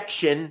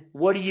rejection,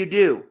 what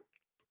do?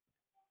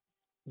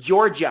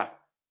 Georgia,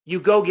 you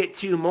go get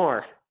 2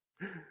 more.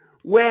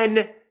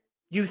 When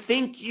you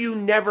think you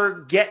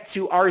never get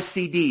to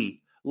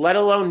RCD, let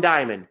alone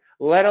diamond,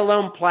 let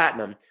alone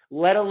platinum,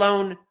 let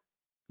alone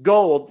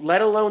gold,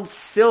 let alone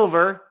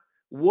silver,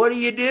 what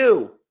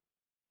do?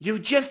 You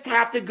just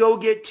have to go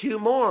get 2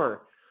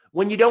 more.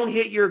 When you don't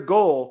hit your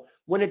goal,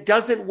 when it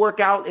doesn't work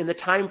out in the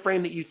time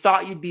frame that you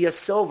thought you'd be a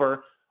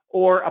silver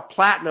or a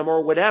platinum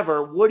or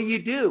whatever, what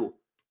do?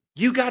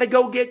 You got to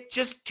go get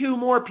just 2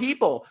 more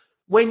people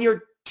when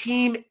your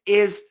team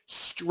is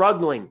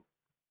struggling.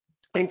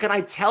 And can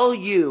I tell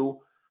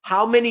you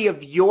how many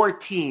of your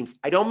teams,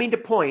 I don't mean to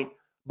point,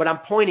 but I'm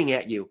pointing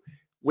at you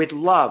with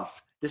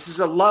love. This is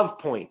a love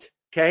point,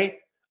 okay?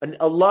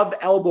 A love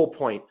elbow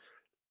point.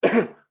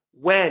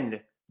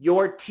 When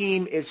your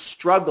team is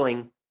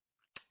struggling,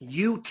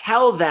 you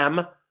tell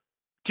them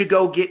to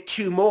go get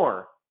 2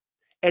 more.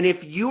 And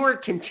if you are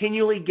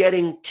continually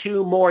getting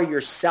 2 more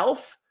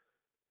yourself,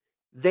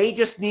 they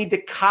just need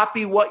to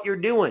copy what you're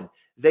doing.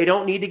 They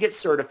don't need to get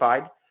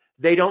certified.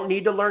 They don't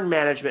need to learn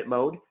management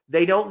mode.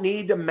 They don't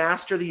need to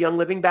master the Young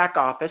Living back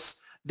office.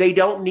 They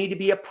don't need to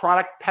be a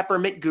product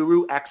peppermint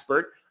guru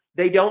expert.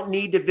 They don't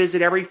need to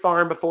visit every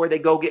farm before they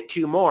go get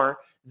 2 more.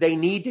 They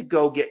need to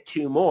go get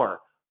 2 more.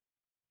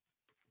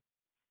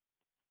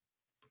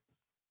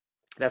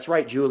 That's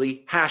right,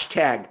 Julie.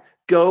 Hashtag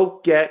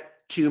go get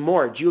 2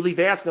 more. Julie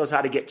Vance knows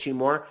how to get 2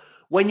 more.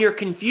 When you're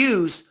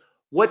confused,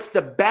 what's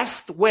the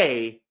best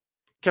way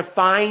to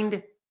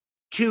find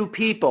 2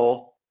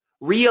 people?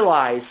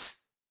 Realize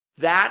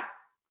that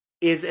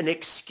is an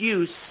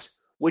excuse,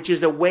 which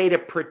is a way to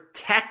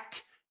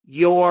protect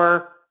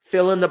your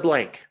fill in the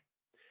blank.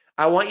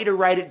 I want you to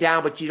write it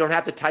down, but you don't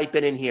have to type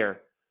it in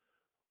here.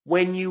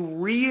 When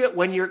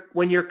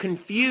you're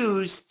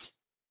confused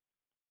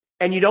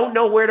and you don't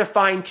know where to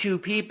find 2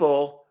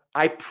 people,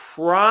 I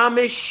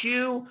promise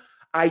you,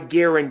 I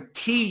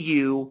guarantee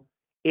you,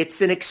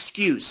 it's an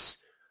excuse.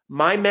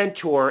 My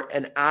mentor,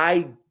 and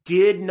I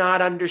did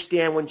not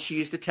understand when she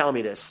used to tell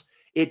me this.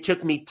 It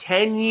took me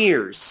 10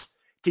 years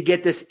to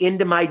get this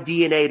into my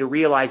DNA to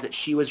realize that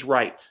she was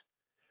right.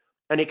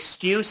 An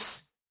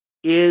excuse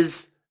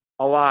is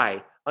a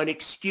lie. An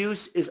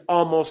excuse is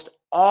almost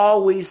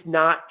always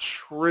not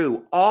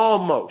true.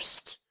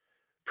 Almost.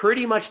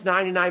 Pretty much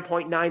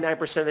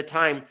 99.99% of the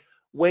time,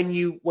 when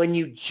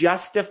you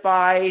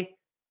justify,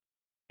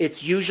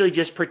 it's usually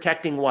just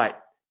protecting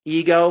what?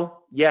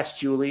 Ego? Yes,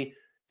 Julie.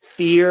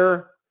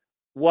 Fear?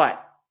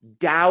 What?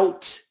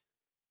 Doubt?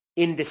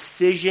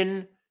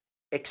 Indecision?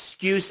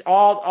 Excuse?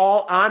 All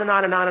on and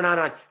on and on and on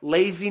and on.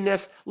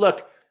 Laziness.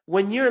 Look,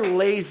 when you're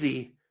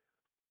lazy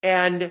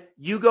and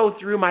you go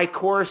through my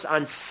course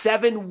on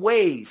 7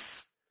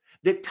 ways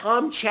that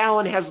Tom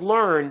Challen has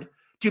learned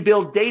to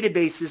build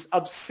databases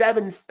of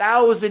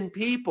 7,000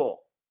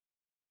 people.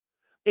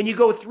 And you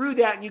go through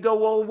that and you go,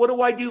 well, what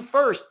do I do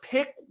first?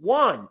 Pick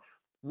one.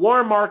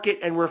 Warm market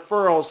and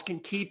referrals can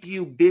keep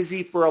you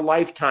busy for a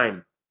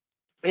lifetime.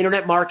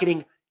 Internet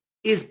marketing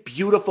is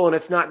beautiful and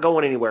it's not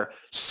going anywhere.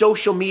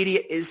 Social media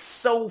is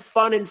so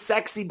fun and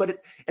sexy, and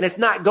it's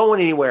not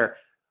going anywhere.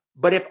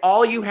 But if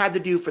all you had to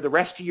do for the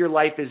rest of your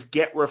life is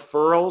get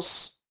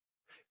referrals,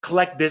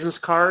 collect business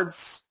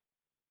cards,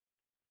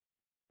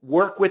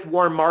 work with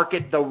warm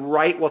market the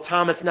right, well,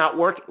 Tom, it's not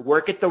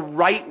work it the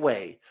right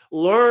way.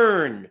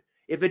 Learn.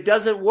 If it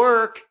doesn't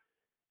work,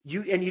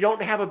 you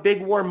don't have a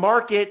big warm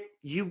market,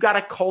 you've got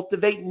to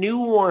cultivate new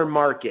warm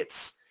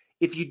markets.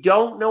 If you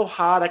don't know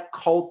how to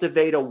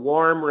cultivate a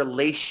warm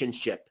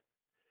relationship,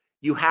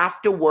 you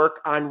have to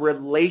work on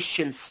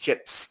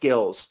relationship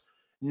skills,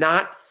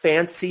 not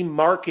fancy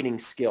marketing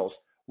skills.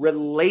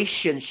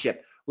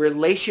 Relationship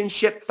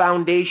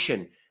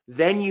foundation.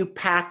 Then you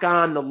pack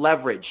on the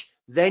leverage.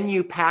 Then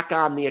you pack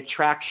on the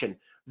attraction.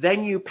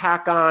 Then you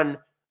pack on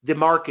the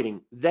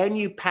marketing. Then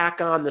you pack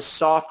on the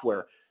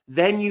software.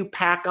 Then you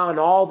pack on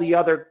all the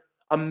other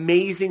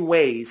amazing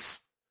ways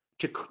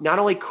to not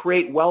only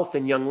create wealth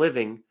in Young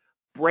Living,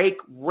 break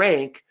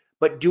rank,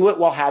 but do it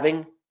while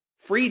having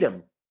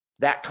freedom.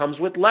 That comes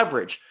with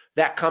leverage.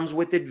 That comes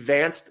with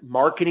advanced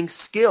marketing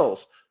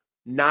skills.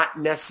 Not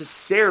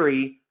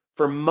necessary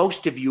for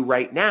most of you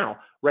right now.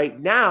 Right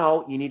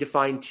now, you need to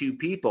find 2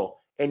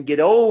 people and get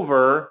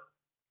over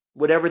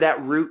whatever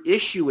that root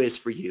issue is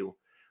for you.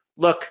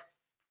 Look,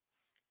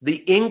 The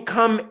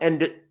income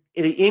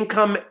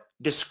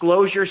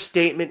disclosure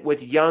statement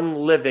with Young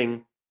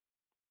Living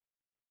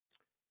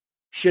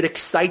should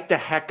excite the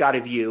heck out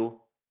of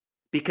you,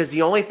 because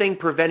the only thing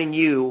preventing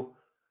you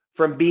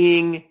from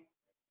being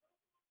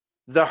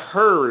the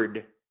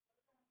herd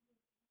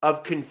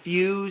of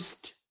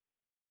confused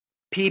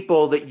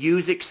people that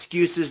use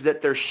excuses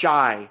that they're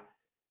shy,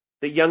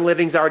 that Young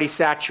Living's already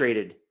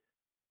saturated,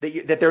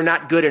 that they're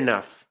not good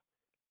enough,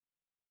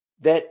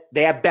 that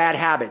they have bad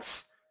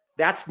habits.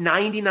 That's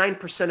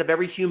 99% of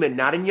every human,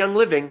 not in Young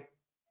Living,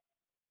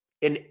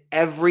 in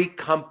every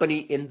company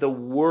in the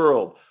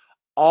world.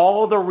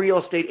 All the real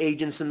estate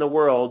agents in the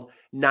world,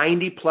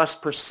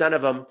 90+%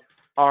 of them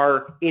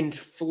are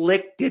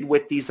inflicted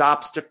with these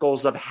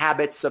obstacles of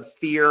habits, of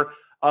fear,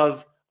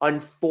 of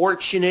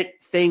unfortunate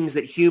things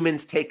that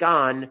humans take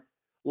on,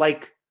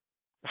 like,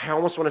 I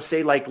almost want to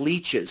say like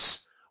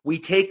leeches. We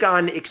take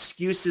on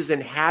excuses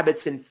and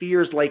habits and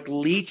fears like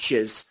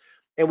leeches,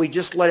 and we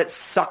just let it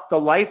suck the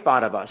life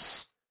out of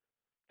us.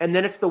 And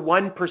then it's the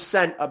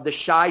 1% of the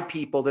shy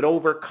people that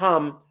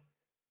overcome.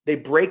 They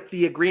break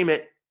the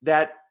agreement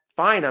that,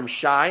 fine, I'm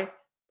shy.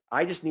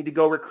 I just need to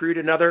go recruit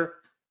another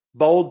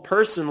bold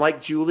person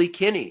like Julie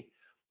Kinney.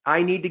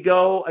 I need to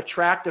go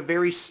attract a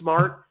very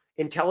smart,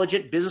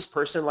 intelligent business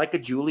person like a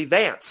Julie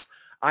Vance.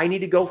 I need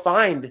to go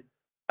find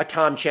a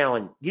Tom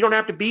Challen. You don't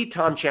have to be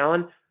Tom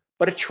Challen,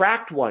 but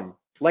attract one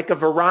like a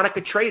Veronica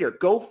Trader.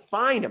 Go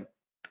find him.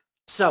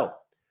 So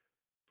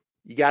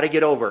you got to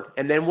get over.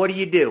 And then what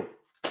do?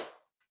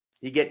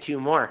 You get 2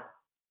 more.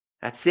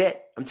 That's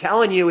it. I'm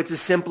telling you, it's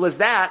as simple as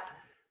that.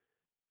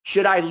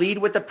 Should I lead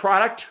with the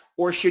product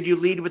or should you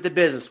lead with the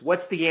business?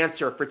 What's the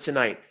answer for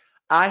tonight?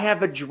 I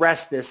have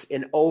addressed this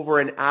in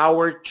over an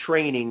hour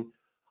training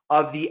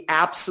of the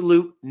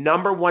absolute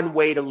number one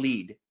way to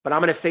lead. But I'm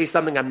going to say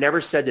something I've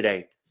never said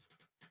today.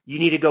 You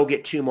need to go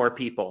get 2 more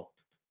people.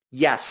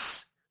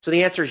 Yes. So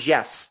the answer is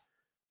yes.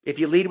 If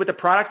you lead with the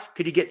product,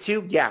 could you get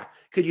 2? Yeah.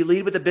 Could you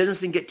lead with the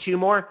business and get 2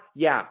 more?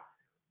 Yeah.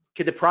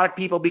 Could the product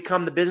people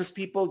become the business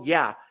people?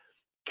 Yeah.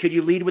 Could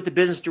you lead with the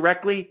business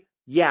directly?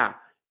 Yeah.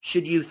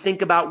 Should you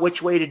think about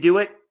which way to do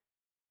it?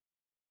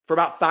 For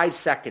about 5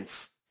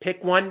 seconds.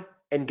 Pick one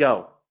and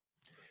go.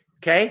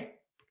 Okay?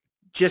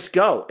 Just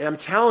go. And I'm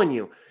telling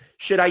you,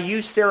 should I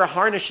use Sarah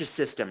Harnish's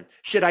system?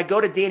 Should I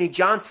go to Danny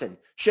Johnson?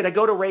 Should I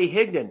go to Ray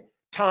Higdon,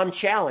 Tom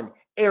Challen,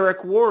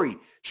 Eric Worre?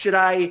 Should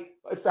I,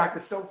 in fact,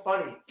 it's so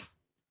funny.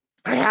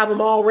 I have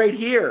them all right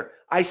here.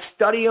 I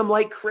study them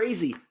like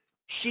crazy.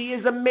 She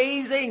is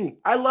amazing.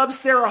 I love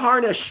Sarah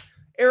Harnish.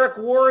 Eric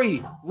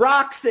Worre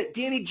rocks it.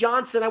 Danny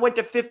Johnson, I went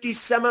to 50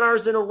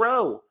 seminars in a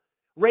row.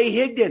 Ray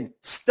Higdon,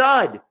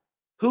 stud.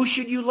 Who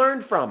should you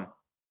learn from?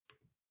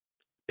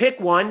 Pick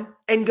one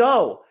and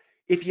go.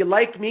 If you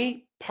like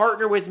me,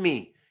 partner with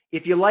me.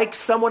 If you like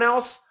someone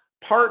else,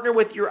 partner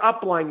with your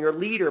upline, your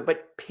leader,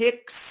 but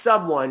pick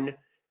someone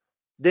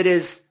that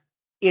is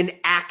in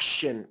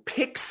action.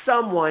 Pick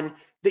someone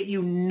that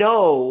you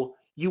know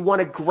you want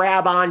to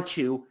grab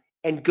onto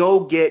and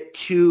go get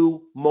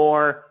 2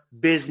 more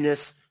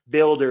business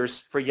builders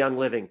for Young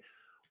Living.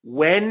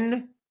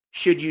 When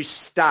should you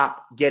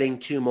stop getting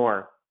 2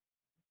 more?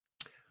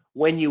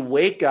 When you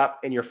wake up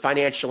and you're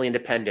financially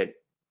independent,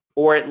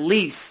 or at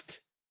least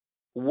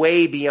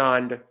way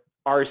beyond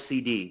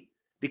RCD.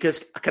 Because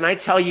can I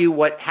tell you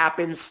what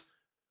happens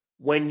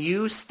when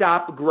you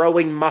stop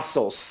growing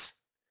muscles,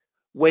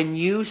 when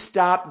you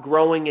stop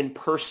growing in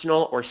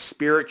personal or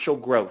spiritual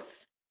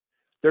growth?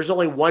 There's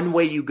only one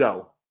way you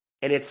go,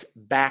 and it's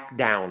back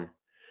down.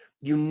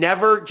 You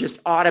never just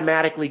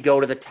automatically go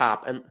to the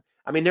top. And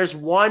I mean, there's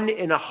 1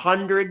 in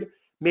 100,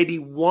 maybe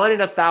 1 in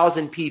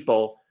 1,000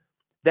 people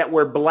that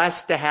were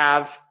blessed to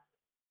have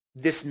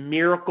this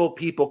miracle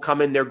people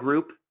come in their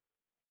group.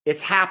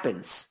 It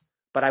happens,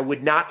 but I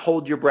would not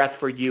hold your breath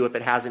for you if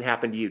it hasn't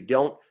happened to you.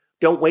 Don't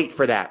wait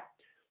for that.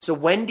 So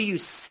when do you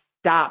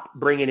stop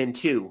bringing in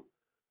 2?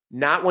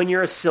 Not when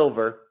you're a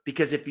silver,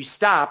 because if you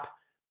stop,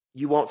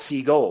 you won't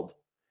see gold.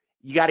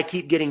 You got to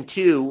keep getting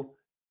 2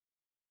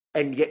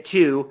 and get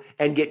 2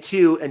 and get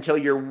 2 until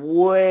you're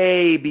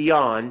way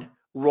beyond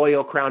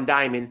Royal Crown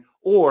Diamond,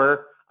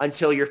 or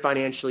until you're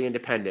financially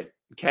independent,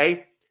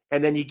 okay?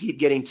 And then you keep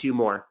getting 2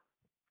 more.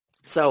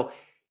 So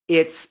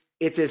it's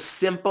as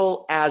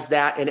simple as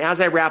that. And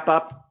as I wrap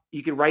up,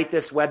 you can write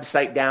this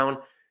website down.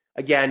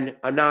 Again,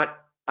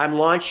 I'm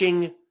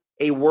launching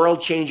a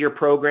World Changer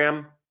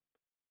program.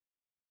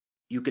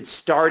 You could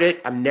start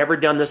it. I've never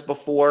done this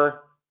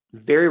before. I'm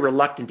very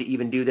reluctant to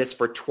even do this,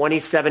 for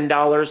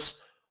 $27.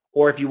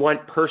 Or if you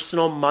want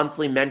personal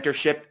monthly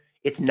mentorship,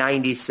 it's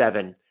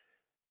 $97.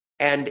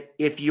 And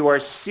if you are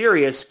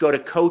serious, go to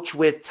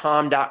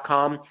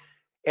coachwithtom.com.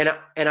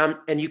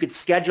 And you could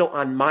schedule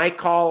on my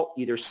call,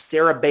 either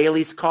Sarah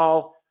Bailey's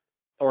call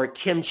or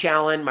Kim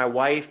Challen, my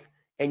wife,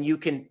 and you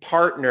can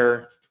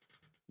partner.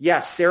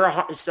 Yes,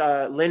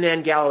 Lynn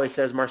Ann Galloway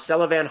says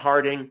Marcella Van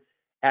Harding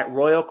at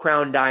Royal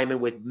Crown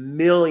Diamond with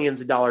millions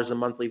of dollars of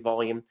monthly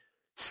volume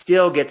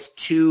still gets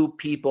 2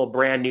 people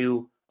brand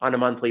new on a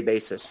monthly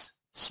basis.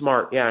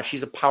 Smart. Yeah,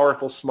 she's a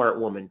powerful, smart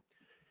woman.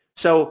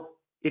 So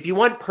if you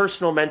want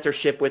personal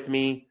mentorship with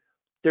me,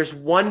 there's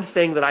one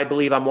thing that I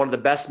believe I'm one of the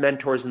best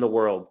mentors in the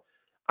world.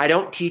 I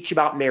don't teach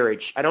about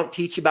marriage. I don't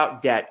teach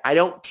about debt. I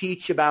don't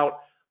teach about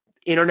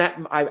internet.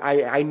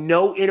 I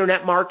know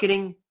internet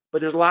marketing,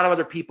 but there's a lot of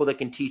other people that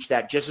can teach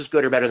that just as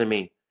good or better than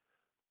me.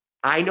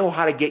 I know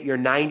how to get your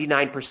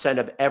 99%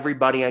 of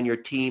everybody on your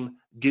team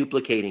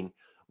duplicating.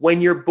 When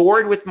you're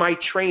bored with my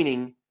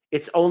training,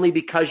 it's only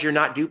because you're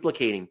not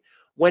duplicating.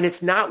 When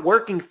it's not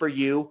working for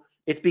you,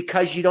 it's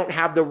because you don't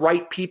have the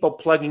right people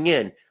plugging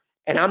in.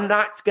 And I'm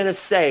not going to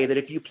say that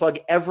if you plug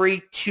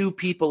every 2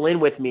 people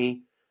in with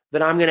me,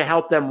 that I'm going to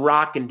help them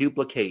rock and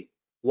duplicate.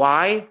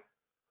 Why?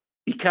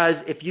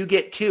 Because if you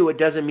get 2, it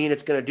doesn't mean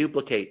it's going to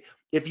duplicate.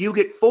 If you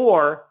get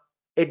 4,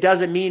 it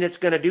doesn't mean it's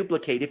going to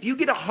duplicate. If you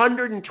get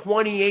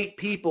 128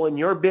 people in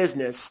your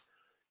business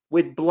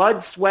with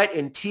blood, sweat,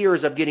 and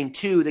tears of getting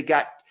 2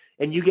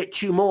 and you get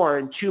 2 more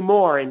and 2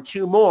 more and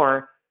 2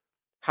 more,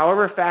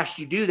 however fast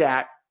you do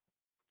that,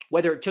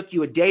 whether it took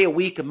you a day, a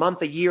week, a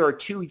month, a year, or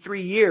 2,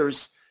 3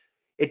 years,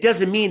 it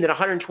doesn't mean that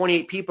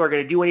 128 people are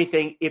going to do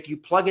anything if you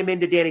plug them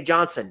into Danny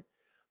Johnson.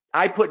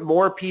 I put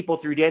more people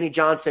through Danny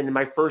Johnson in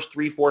my first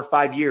 3, 4,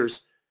 5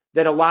 years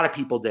than a lot of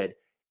people did.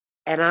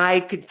 And I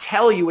could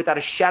tell you without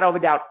a shadow of a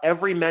doubt,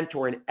 every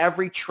mentor and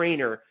every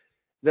trainer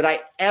that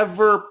I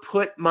ever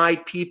put my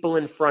people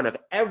in front of,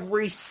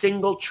 every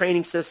single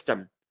training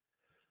system,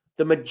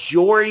 the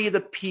majority of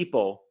the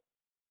people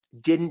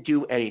didn't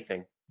do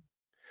anything.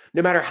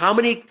 No matter how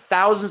many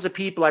thousands of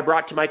people I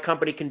brought to my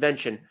company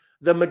convention,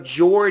 the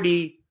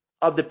majority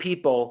of the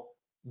people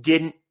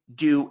didn't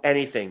do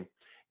anything.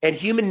 And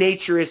human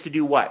nature is to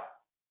do what?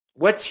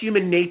 What's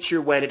human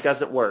nature when it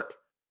doesn't work?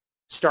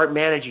 Start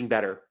managing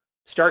better.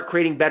 Start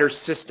creating better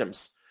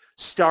systems.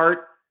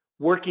 Start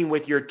working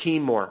with your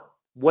team more.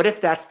 What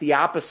if that's the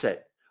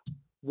opposite?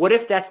 What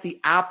if that's the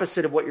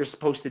opposite of what you're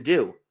supposed to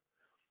do?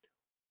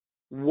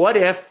 What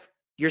if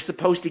you're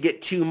supposed to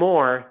get 2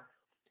 more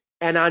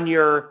and on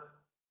your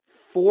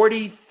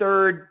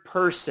 43rd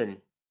person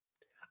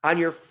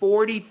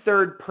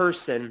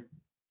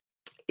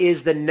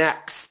is the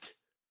next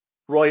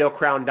Royal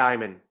Crown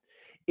Diamond.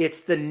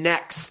 It's the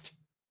next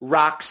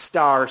rock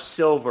star,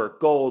 silver,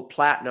 gold,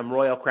 platinum,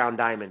 Royal Crown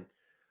Diamond.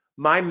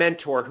 My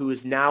mentor, who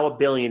is now a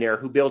billionaire,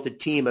 who built a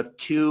team of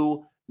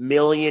 2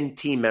 million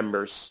team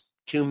members,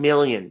 2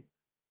 million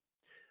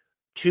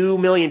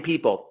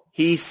people.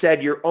 He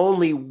said, you're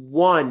only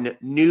one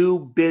new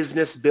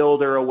business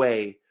builder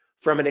away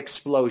from an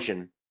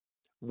explosion.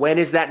 When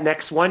is that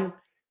next one?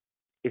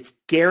 It's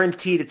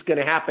guaranteed it's going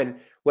to happen.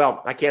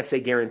 Well, I can't say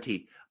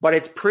guaranteed, but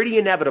it's pretty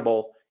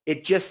inevitable.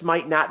 It just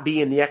might not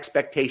be in the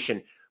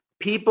expectation.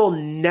 People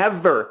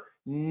never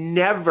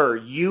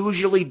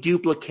usually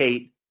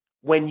duplicate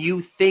when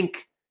you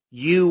think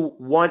you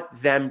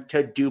want them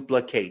to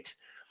duplicate.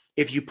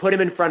 If you put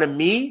them in front of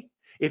me,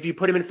 if you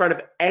put them in front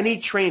of any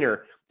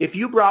trainer, if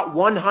you brought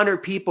 100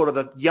 people to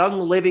the Young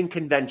Living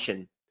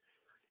Convention,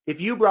 if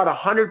you brought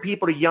 100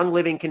 people to Young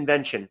Living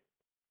Convention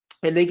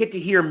and they get to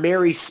hear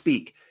Mary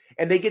speak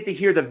and they get to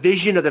hear the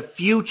vision of the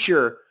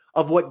future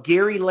of what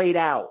Gary laid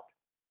out,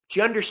 do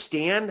you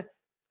understand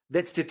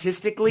that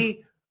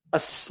statistically a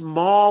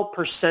small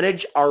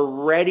percentage are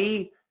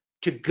ready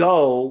to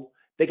go?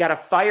 They got a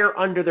fire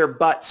under their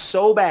butt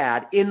so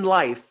bad in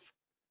life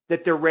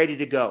that they're ready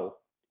to go.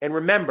 And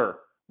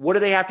remember, what do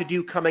they have to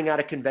do coming out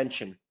of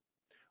convention?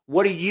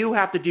 What do you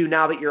have to do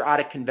now that you're out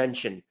of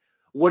convention?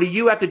 What do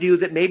you have to do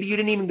that maybe you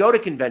didn't even go to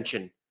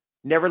convention?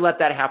 Never let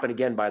that happen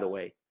again, by the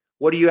way.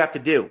 What do you have to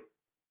do?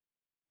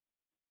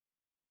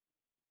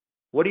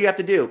 What do you have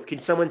to do? Can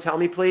someone tell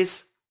me,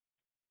 please?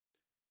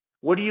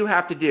 What do you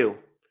have to do?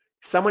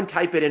 Someone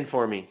type it in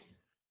for me.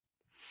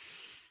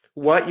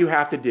 What you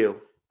have to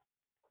do.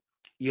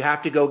 You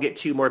have to go get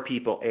 2 more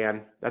people,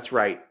 Ann. That's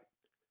right.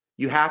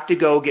 You have to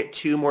go get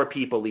 2 more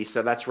people,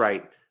 Lisa. That's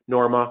right.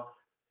 Norma.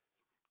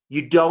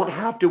 You don't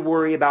have to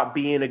worry about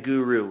being a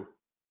guru.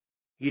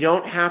 You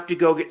don't have to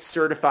go get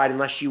certified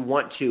unless you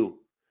want to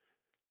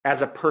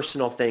as a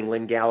personal thing.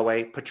 Lynn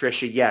Galloway,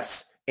 Patricia,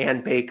 yes.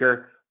 Ann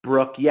Baker,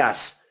 Brooke,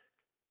 yes.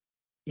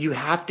 You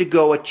have to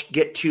go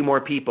get 2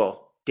 more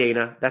people.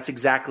 Dana, that's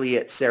exactly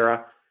it.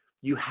 Sarah,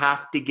 you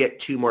have to get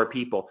 2 more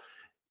people.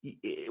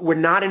 We're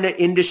not in an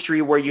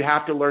industry where you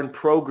have to learn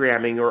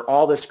programming or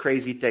all this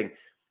crazy thing.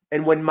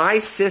 And when my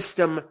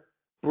system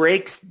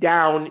breaks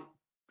down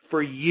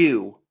for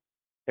you,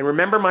 and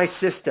remember my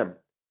system,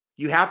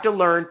 you have to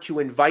learn to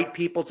invite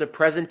people to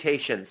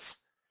presentations.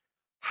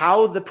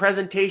 How the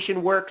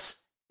presentation works,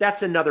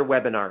 that's another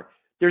webinar.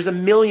 There's a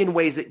million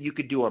ways that you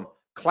could do them.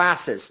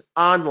 Classes,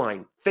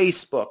 online,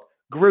 Facebook,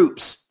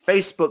 groups,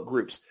 Facebook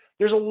groups.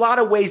 There's a lot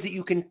of ways that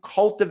you can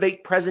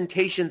cultivate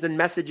presentations and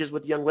messages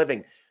with Young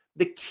Living.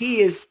 The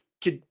key is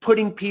to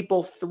putting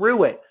people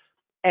through it.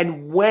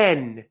 And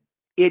when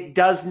it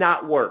does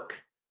not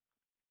work,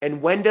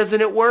 and when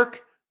doesn't it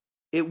work?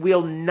 It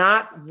will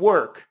not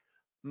work.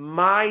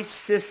 My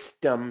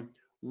system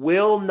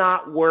will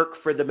not work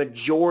for the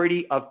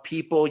majority of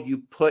people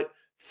you put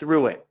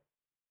through it.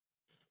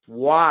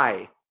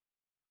 Why?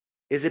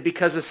 Is it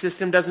because the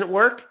system doesn't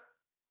work?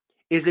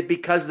 Is it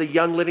because the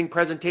Young Living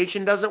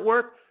presentation doesn't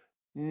work?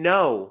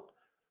 No.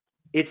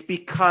 It's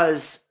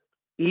because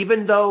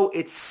even though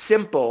it's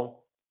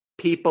simple,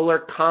 people are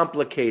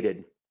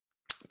complicated.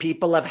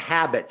 People have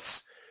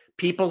habits.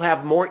 People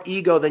have more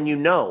ego than you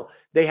know.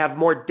 They have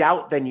more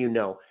doubt than you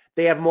know.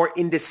 They have more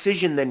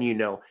indecision than you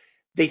know.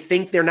 They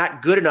think they're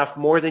not good enough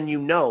more than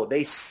you know.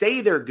 They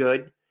say they're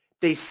good.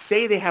 They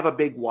say they have a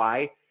big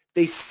why.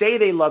 They say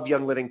they love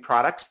Young Living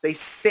products. They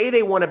say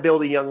they want to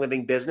build a Young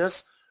Living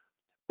business.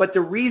 But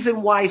the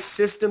reason why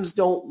systems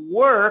don't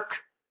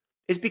work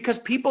is because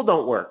people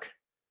don't work.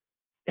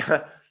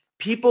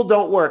 People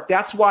don't work.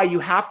 That's why you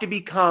have to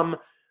become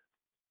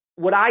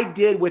what I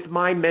did with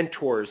my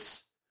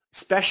mentors,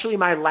 especially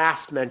my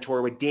last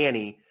mentor with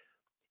Danny,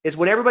 is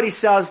when everybody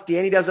says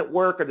Danny doesn't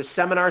work or the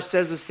seminar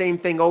says the same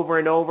thing over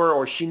and over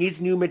or she needs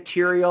new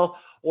material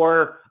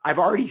or I've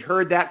already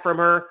heard that from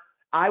her.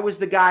 I was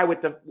the guy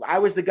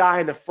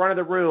in the front of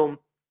the room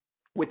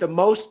with the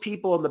most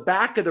people in the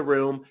back of the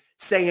room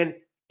saying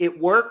it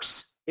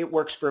works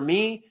for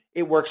me,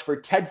 it works for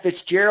Ted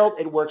Fitzgerald,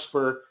 it works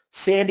for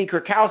Sandy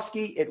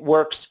Krakowski, it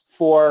worked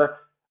for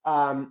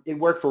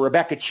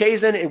Rebecca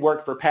Chazen, it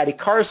worked for Patty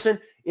Carson,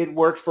 it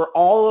worked for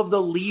all of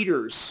the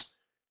leaders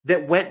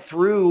that went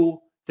through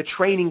the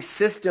training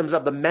systems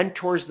of the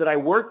mentors that I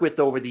worked with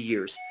over the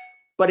years.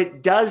 But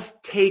it does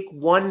take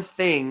one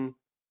thing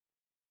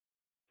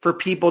for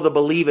people to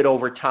believe it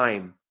over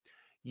time.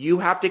 You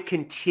have to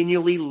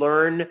continually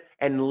learn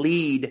and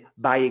lead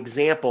by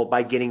example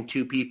by getting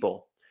 2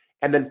 people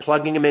and then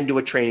plugging them into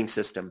a training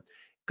system.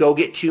 Go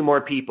get 2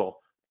 more people.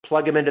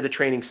 Plug them into the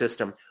training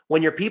system.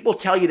 When your people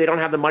tell you they don't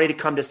have the money to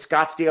come to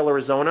Scottsdale,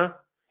 Arizona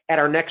at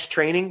our next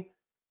training,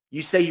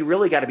 you say you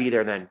really got to be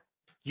there then.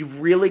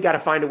 You've really got to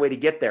find a way to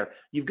get there.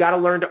 You've got to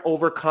learn to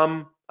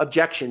overcome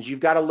objections.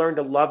 You've got to learn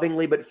to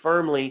lovingly but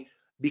firmly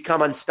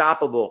become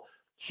unstoppable.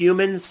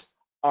 Humans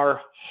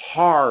are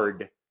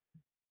hard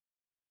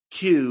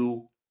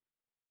to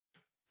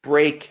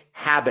break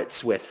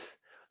habits with.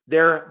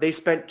 They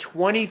spent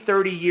 20,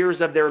 30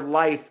 years of their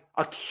life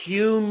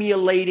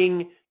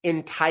accumulating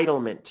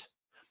entitlement,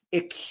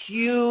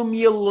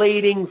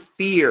 accumulating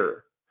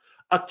fear,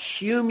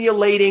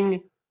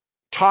 accumulating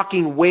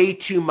talking way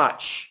too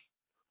much.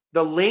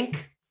 The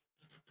link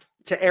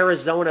to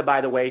Arizona, by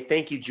the way,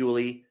 thank you,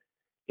 Julie,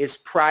 is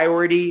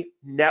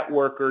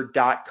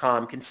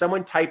PriorityNetworker.com. Can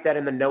someone type that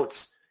in the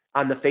notes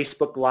on the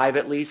Facebook Live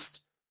at least?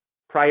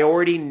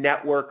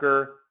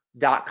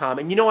 PriorityNetworker.com.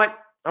 And you know what?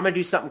 I'm going to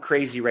do something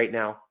crazy right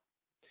now.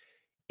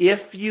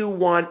 If you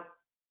want,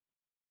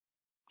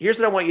 here's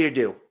what I want you to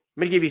do. I'm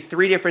going to give you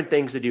 3 different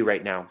things to do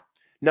right now.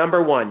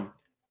 Number 1,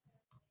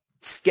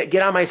 get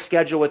on my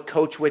schedule with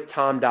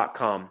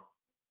CoachWithTom.com.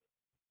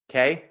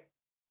 Okay?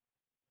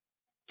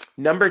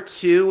 Number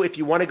 2, if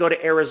you want to go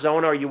to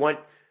Arizona or you want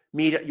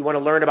to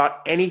learn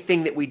about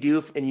anything that we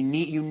do and you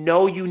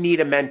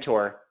need a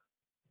mentor.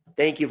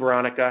 Thank you,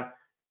 Veronica.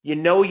 You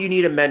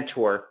need a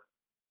mentor.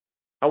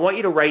 I want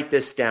you to write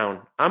this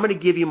down. I'm going to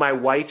give you my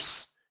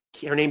wife's,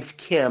 her name's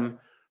Kim,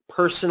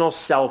 personal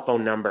cell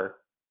phone number.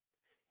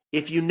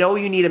 If you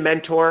need a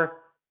mentor,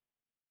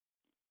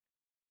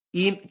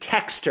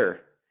 text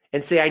her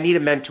and say, I need a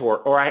mentor,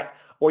 or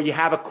you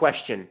have a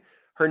question.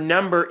 Her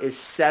number is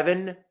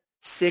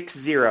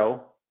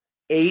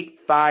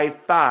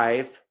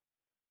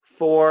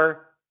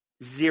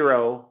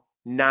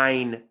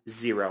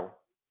 760-855-4090.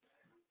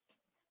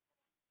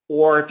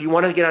 Or if you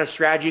want to get on a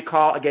strategy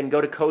call, again,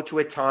 go to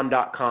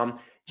CoachWithTom.com.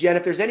 Jen,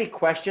 if there's any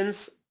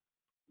questions,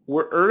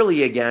 we're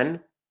early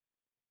again.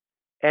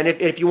 And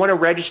if you want to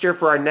register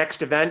for our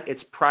next event,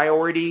 it's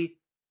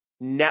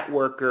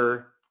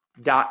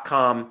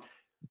PriorityNetworker.com.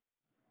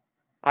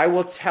 I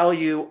will tell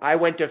you, I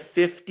went to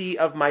 50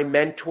 of my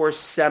mentor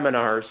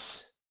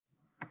seminars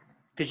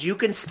because you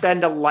can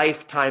spend a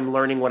lifetime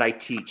learning what I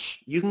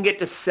teach. You can get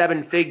to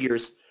 7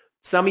 figures.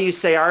 Some of you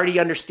say, I already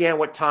understand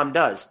what Tom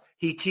does.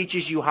 He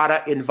teaches you how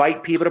to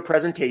invite people to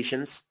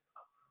presentations,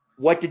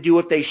 what to do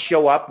if they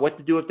show up, what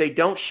to do if they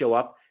don't show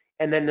up,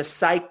 and then the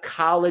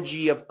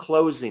psychology of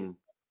closing,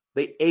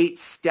 the 8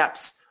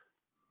 steps.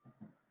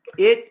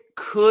 It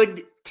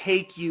could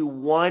take you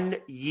 1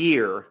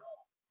 year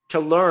to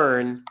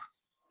learn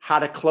how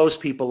to close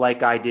people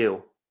like I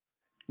do.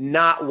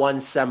 Not 1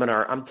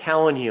 seminar. I'm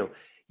telling you.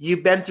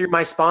 You've been through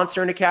my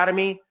Sponsoring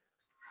Academy.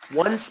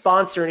 1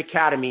 Sponsoring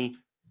Academy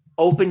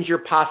opens your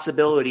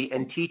possibility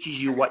and teaches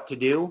you what to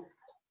do,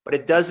 but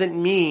it doesn't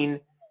mean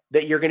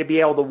that you're going to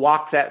be able to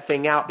walk that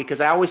thing out,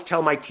 because I always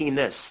tell my team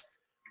this: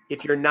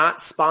 if you're not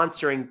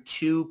sponsoring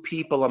 2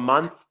 people a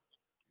month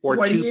or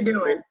what 2 are you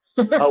doing?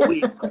 a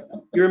week,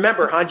 you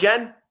remember, huh,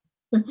 Jen?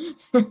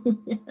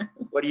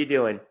 What are you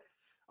doing?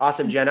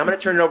 Awesome, Jen. I'm going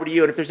to turn it over to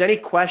you. And if there's any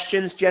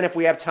questions, Jen, if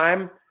we have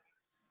time,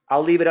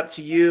 I'll leave it up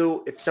to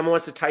you. If someone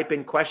wants to type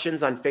in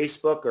questions on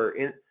Facebook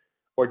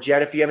or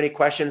Jen, if you have any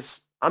questions,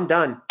 I'm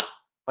done.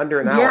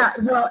 Under an hour. Yeah,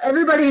 well,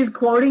 everybody's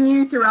quoting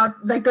you throughout.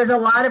 Like, there's a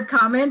lot of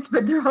comments,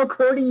 but they're all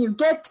quoting you.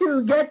 Get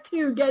to.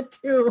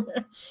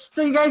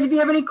 So, you guys, if you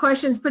have any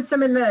questions, put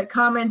some in the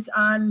comments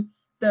on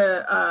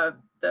the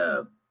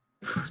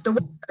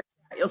website.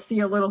 you'll see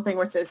a little thing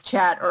where it says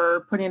chat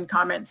or put in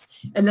comments.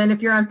 And then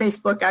if you're on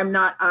Facebook, I'm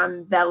not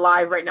on that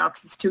live right now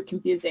because it's too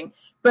confusing.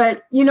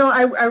 But,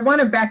 I want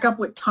to back up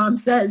what Tom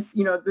says,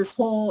 this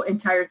whole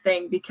entire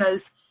thing,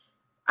 because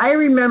I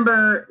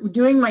remember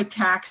doing my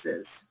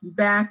taxes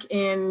back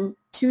in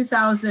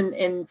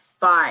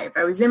 2005.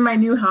 I was in my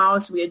new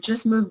house. We had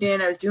just moved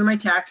in. I was doing my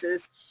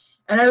taxes.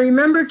 And I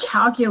remember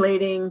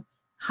calculating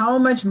how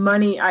much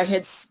money I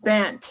had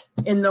spent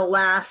in the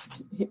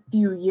last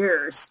few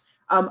years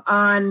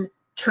on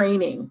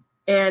training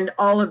and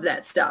all of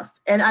that stuff.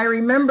 And I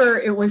remember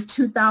it was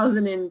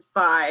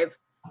 2005.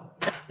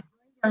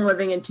 I'm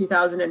living in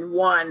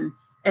 2001,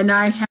 and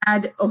I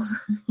had over.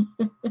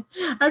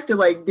 I have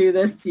to do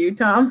this to you,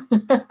 Tom.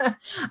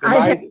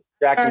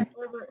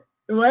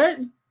 What?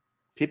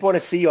 People want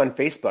to see you on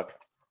Facebook.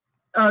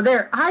 Oh,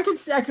 there. I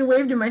can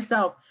wave to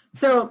myself.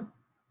 So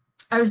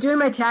I was doing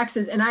my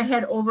taxes, and I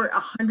had over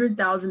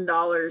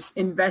 $100,000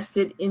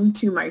 invested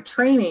into my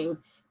training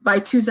by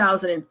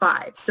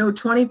 2005. So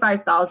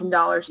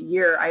 $25,000 a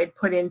year I had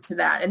put into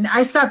that. And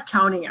I stopped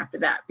counting after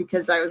that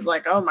because I was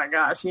like, oh my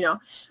gosh,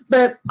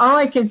 But all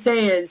I can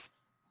say is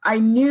I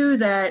knew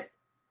that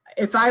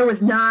if I was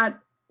not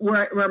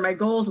where my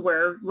goals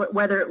were,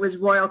 whether it was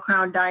Royal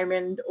Crown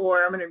Diamond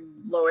or I'm going to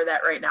lower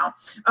that right now.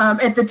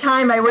 At the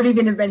time, I wouldn't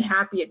even have been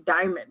happy at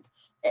Diamond.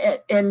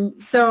 And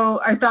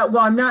so I thought,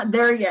 well, I'm not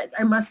there yet.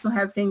 I must still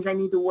have things I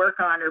need to work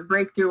on or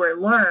break through or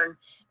learn.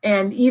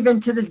 And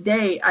even to this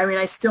day,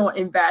 I still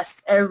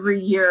invest every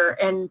year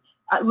and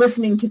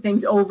listening to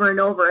things over and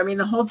over.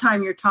 The whole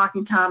time you're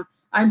talking, Tom,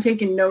 I'm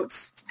taking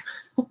notes,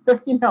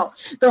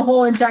 the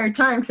whole entire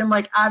time. Because I'm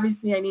like,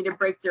 obviously I need a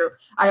breakthrough.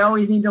 I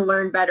always need to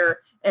learn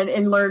better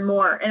and learn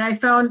more. And I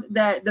found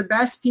that the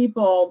best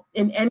people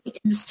in any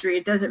industry,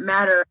 it doesn't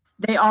matter,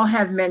 they all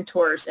have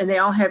mentors and they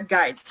all have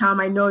guides. Tom,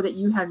 I know that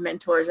you have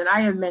mentors and I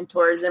have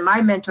mentors and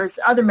my mentors,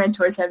 other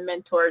mentors have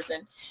mentors,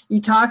 and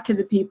you talk to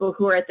the people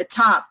who are at the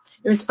top.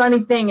 It was a funny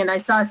thing, and I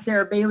saw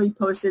Sarah Bailey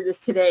posted this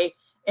today,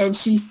 and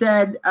she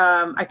said,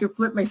 I can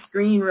flip my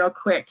screen real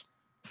quick.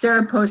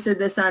 Sarah posted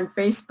this on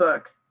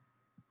Facebook.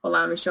 Hold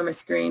on, let me show my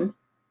screen.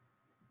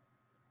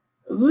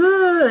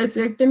 Ooh, it's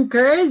acting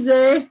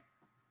crazy.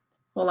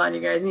 Hold on,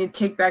 you guys. I need to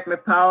take back my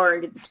power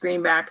and get the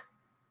screen back.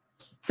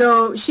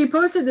 So she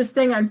posted this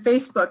thing on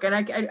Facebook, and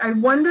I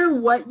wonder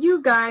what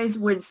you guys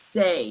would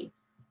say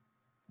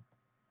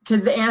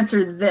to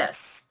answer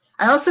this.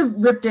 I also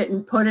ripped it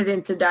and put it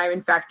into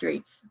Diamond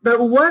Factory. But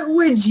what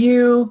would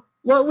you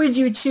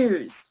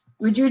choose?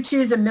 Would you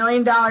choose $1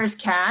 million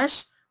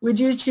cash? Would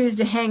you choose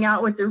to hang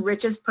out with the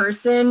richest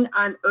person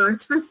on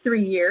earth for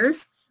 3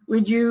 years?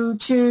 Would you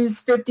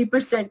choose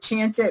 50%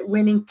 chance at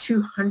winning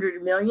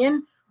 $200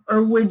 million?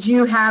 Or would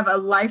you have a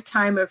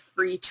lifetime of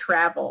free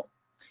travel?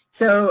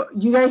 So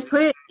you guys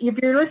put it, if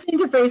you're listening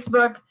to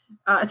Facebook,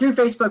 through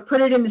Facebook,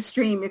 put it in the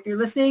stream. If you're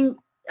listening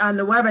on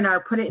the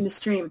webinar, put it in the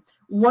stream.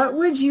 What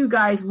would you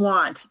guys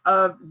want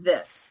of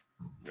this?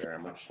 Very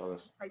much so.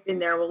 Type in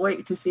there. We'll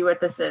wait to see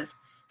what this is.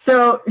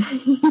 So,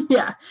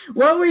 yeah,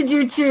 what would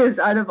you choose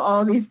out of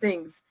all these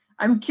things?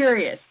 I'm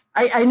curious.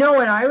 I know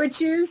what I would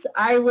choose.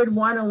 I would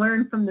want to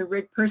learn from the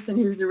rich person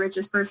who's the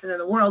richest person in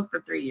the world for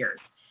 3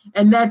 years.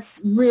 And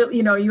that's real,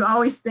 you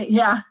always think,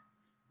 yeah.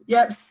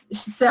 Yep,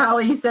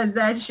 Sally says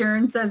that.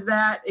 Sharon says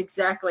that.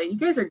 Exactly. You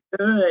guys are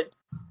good.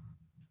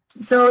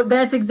 So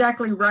that's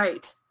exactly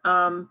right.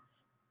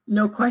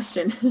 No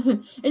question.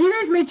 And you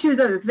guys may choose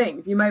other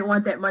things. You might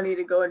want that money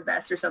to go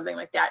invest or something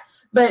like that.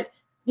 But,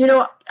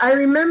 I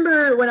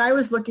remember when I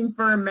was looking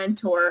for a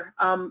mentor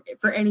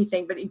for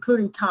anything, but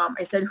including Tom,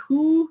 I said,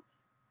 who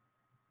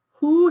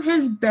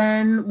has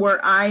been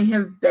where I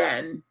have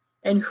been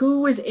and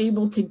who was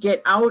able to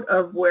get out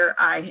of where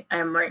I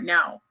am right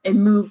now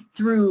and move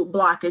through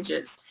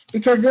blockages?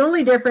 Because the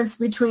only difference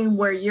between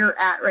where you're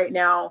at right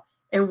now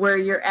and where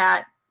you're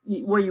at,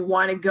 where you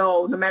want to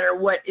go, no matter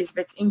what is, if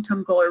it's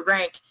income goal or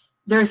rank,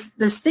 there's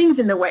things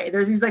in the way.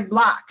 There's these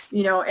blocks,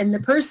 and the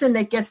person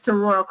that gets to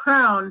Royal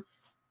Crown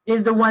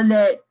is the one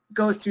that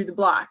goes through the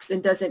blocks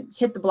and doesn't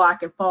hit the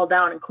block and fall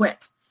down and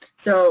quit.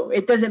 So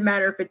it doesn't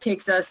matter if it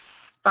takes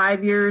us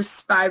 5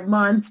 years, 5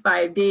 months,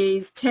 5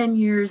 days, 10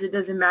 years, it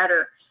doesn't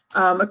matter.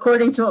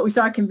 According to what we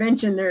saw at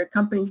convention, there are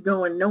companies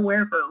going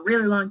nowhere for a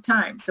really long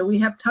time. So we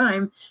have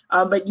time,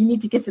 but you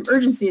need to get some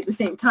urgency at the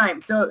same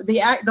time. So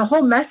the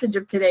whole message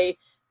of today,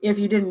 if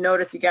you didn't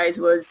notice, you guys,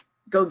 was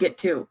go get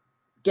to.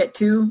 Get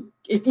to.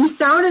 You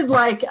sounded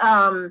like,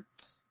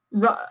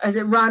 is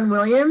it Ron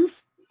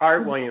Williams?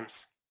 Art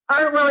Williams.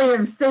 Art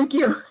Williams, thank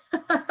you.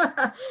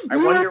 I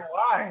wonder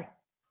why.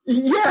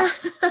 Yeah,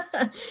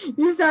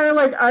 you sounded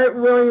like Art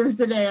Williams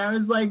today. I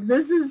was like,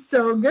 this is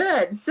so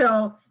good.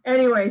 So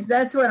anyways,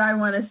 that's what I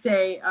want to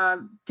say.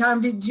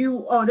 Tom,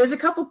 there's a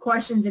couple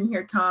questions in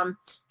here, Tom.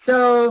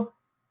 So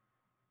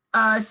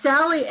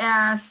Sally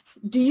asked,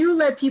 do you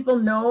let people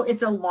know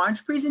it's a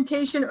launch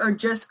presentation or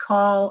just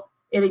call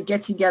it a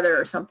get together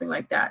or something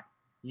like that?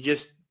 You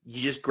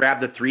just grab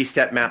the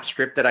 3-step map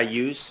script that I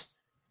use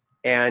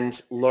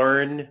and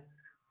learn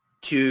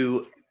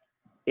to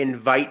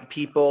invite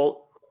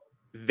people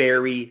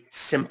very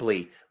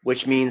simply,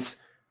 which means,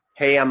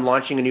 hey, I'm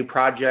launching a new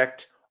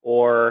project,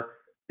 or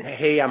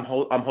hey, I'm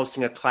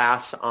hosting a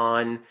class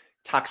on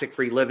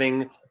toxic-free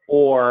living,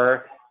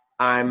 or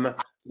I'm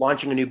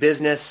launching a new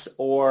business,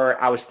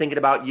 or I was thinking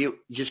about you.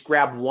 Just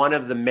grab one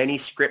of the many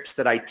scripts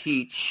that I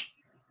teach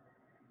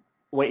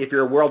if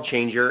you're a world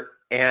changer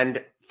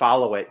and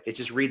follow it. It's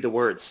just read the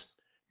words.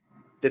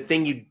 The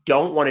thing you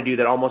don't want to do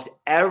that almost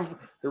the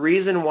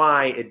reason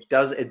why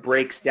it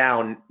breaks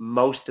down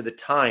most of the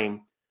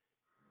time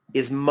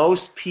is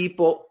most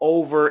people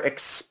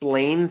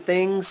over-explain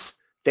things.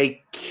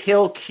 They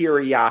kill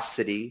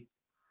curiosity.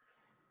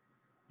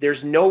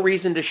 There's no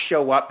reason to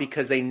show up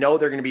because they know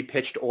they're going to be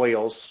pitched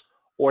oils,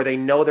 or they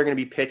know they're going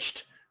to be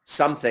pitched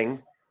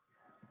something.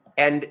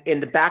 And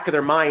in the back of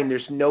their mind,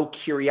 there's no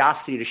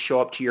curiosity to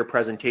show up to your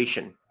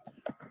presentation.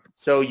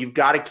 So you've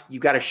got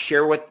to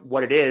share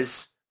what it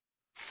is,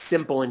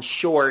 simple and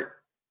short,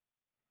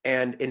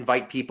 and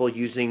invite people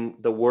using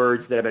the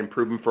words that have been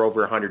proven for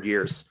over 100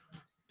 years.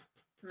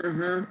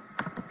 Mm-hmm.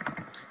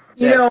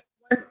 You know,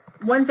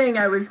 one thing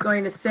I was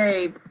going to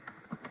say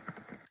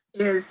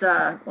is,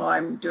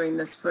 I'm doing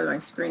this for my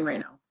screen right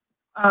now.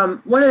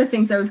 One of the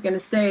things I was going to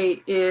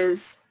say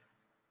is,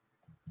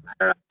 I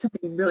don't know,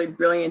 something really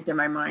brilliant in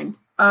my mind.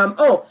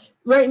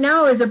 Right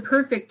now is a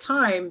perfect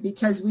time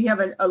because we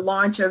have a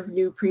launch of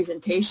new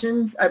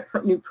presentations,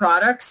 new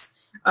products.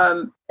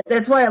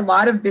 That's why a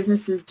lot of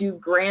businesses do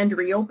grand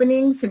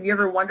reopenings. Have you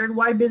ever wondered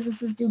why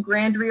businesses do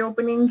grand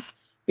reopenings?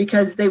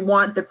 Because they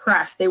want the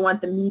press, they want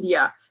the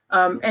media.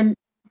 And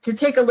to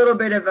take a little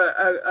bit of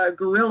a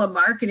guerrilla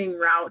marketing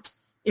route,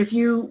 if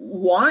you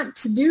want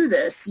to do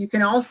this, you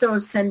can also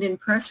send in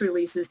press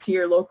releases to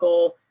your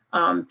local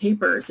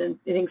papers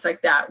and things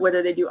like that,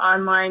 whether they do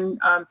online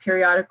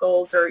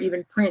periodicals or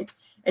even print,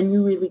 and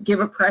you really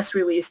give a press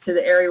release to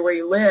the area where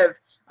you live,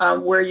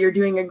 where you're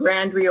doing a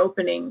grand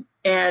reopening,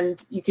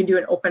 and you can do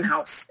an open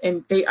house,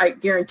 and I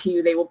guarantee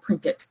you they will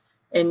print it,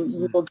 and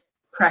you will get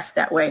press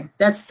that way.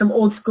 That's some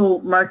old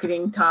school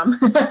marketing, Tom.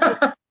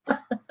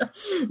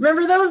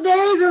 Remember those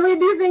days when we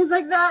do things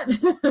like that?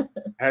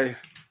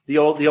 The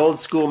old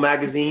school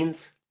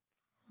magazines.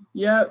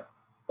 Yep.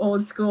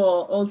 Old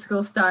school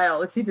style.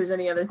 Let's see if there's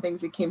any other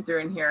things that came through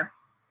in here.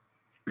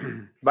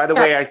 By the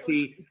way, I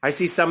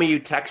see some of you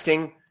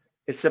texting.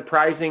 It's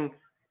surprising.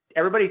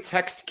 Everybody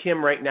text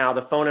Kim right now,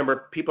 the phone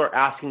number. People are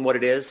asking what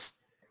it is.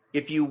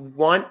 If you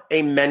want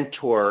a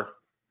mentor,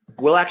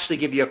 we'll actually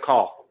give you a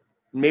call.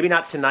 Maybe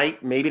not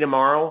tonight, maybe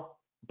tomorrow,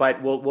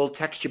 but we'll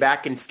text you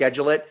back and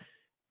schedule it.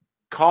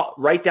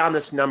 Write down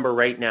this number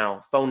right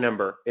now, phone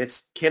number.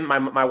 It's Kim,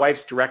 my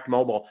wife's direct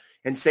mobile,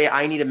 and say,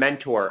 I need a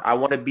mentor. I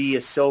want to be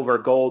a silver,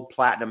 gold,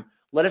 platinum.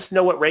 Let us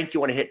know what rank you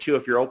want to hit too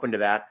if you're open to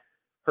that.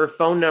 Her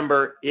phone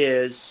number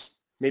is,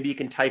 maybe you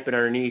can type it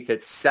underneath,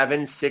 it's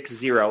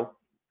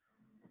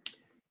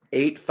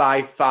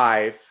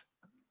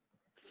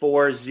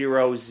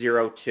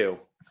 760-855-4002.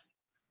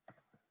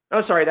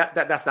 Oh, sorry,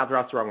 that's not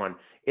the wrong one.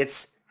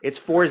 It's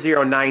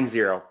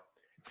 4090.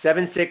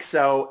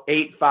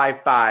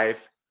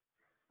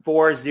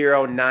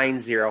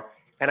 760-855-4090.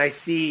 And I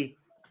see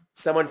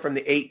someone from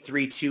the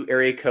 832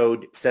 area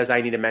code says, I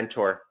need a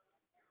mentor.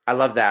 I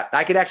love that.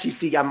 I could actually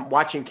see, I'm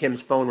watching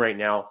Kim's phone right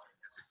now.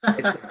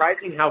 It's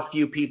surprising how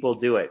few people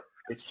do it.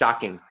 It's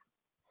shocking.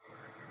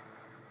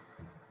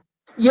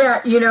 Yeah,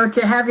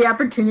 to have the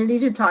opportunity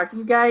to talk to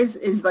you guys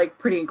is like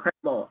pretty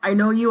incredible. I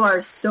know you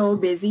are so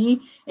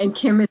busy, and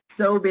Kim is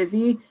so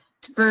busy.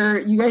 For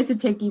you guys to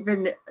take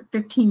even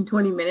 15,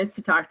 20 minutes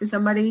to talk to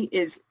somebody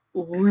is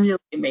really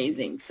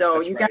amazing.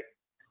 So that's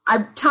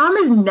guys, Tom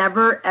has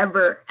never,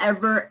 ever,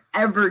 ever,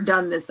 ever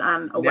done this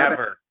on a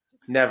webinar.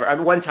 Never. I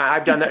mean, one time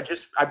I've done that.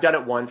 I've done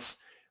it once,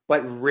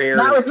 but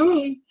rarely. Not with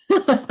me. You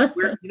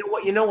know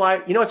what? You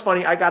know what's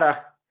funny? I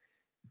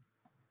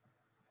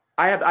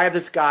have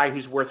this guy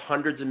who's worth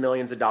hundreds of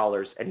millions of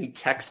dollars, and he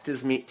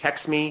texts me,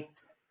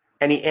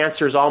 and he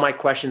answers all my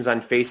questions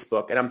on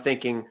Facebook, and I'm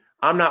thinking,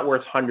 I'm not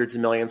worth hundreds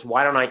of millions.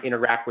 Why don't I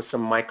interact with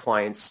some of my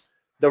clients,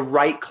 the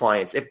right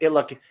clients?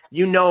 Look,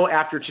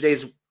 after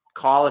today's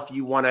call, if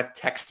you want to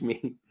text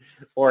me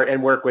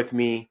and work with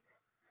me,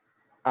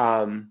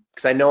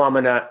 because I know I'm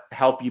going to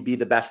help you be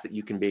the best that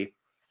you can be.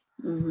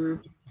 Mm-hmm.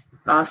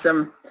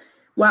 Awesome.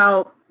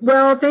 Wow.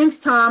 Well, thanks,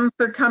 Tom,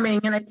 for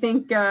coming. And I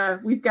think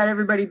we've got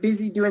everybody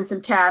busy doing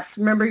some tasks.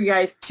 Remember, you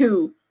guys,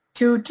 2,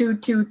 2, 2,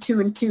 2, 2,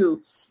 and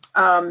 2.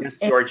 Yes,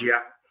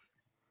 Georgia.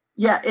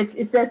 Yeah,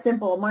 it's that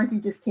simple. Monty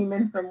just came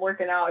in from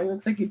working out. He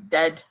looks like he's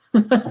dead.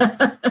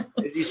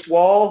 Is he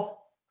swole?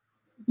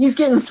 He's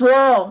getting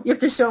swole. You have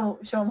to show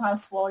him how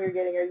swole you're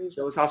getting.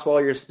 Show us how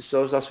swole you're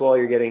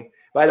getting.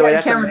 By the way,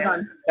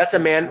 that's a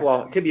man.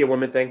 Well, it could be a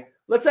woman thing.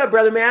 What's up,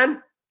 brother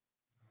man?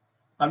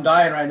 I'm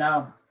dying right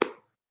now.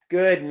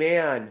 Good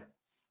man.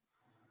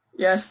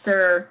 Yes,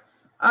 sir.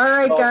 All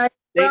right, guys.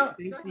 Thanks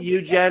to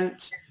you, Jen.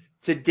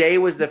 Today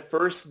was the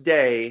first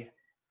day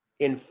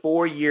in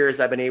 4 years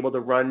I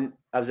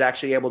was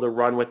actually able to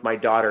run with my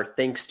daughter,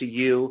 thanks to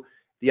you,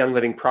 the Young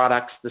Living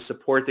products, the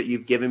support that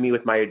you've given me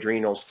with my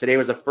adrenals. Today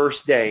was the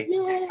first day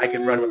I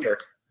could run with her.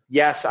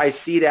 Yes, I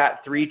see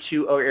that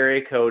 320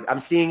 area code. I'm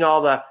seeing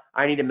all the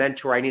I need a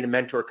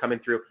mentor coming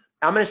through.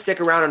 I'm going to stick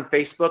around on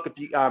Facebook. If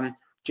you,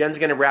 Jen's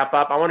going to wrap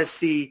up. I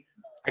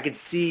can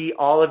see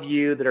all of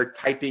you that are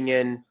typing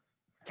in,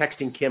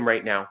 texting Kim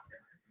right now.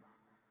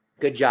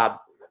 Good job.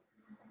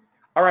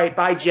 All right.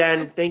 Bye,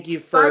 Jen. Thank you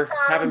for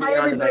having me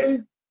on tonight.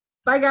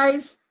 Bye,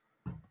 guys.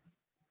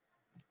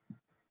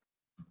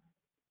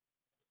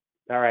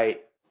 All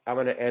right. I'm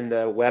going to end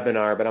the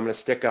webinar, but I'm going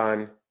to stick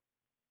on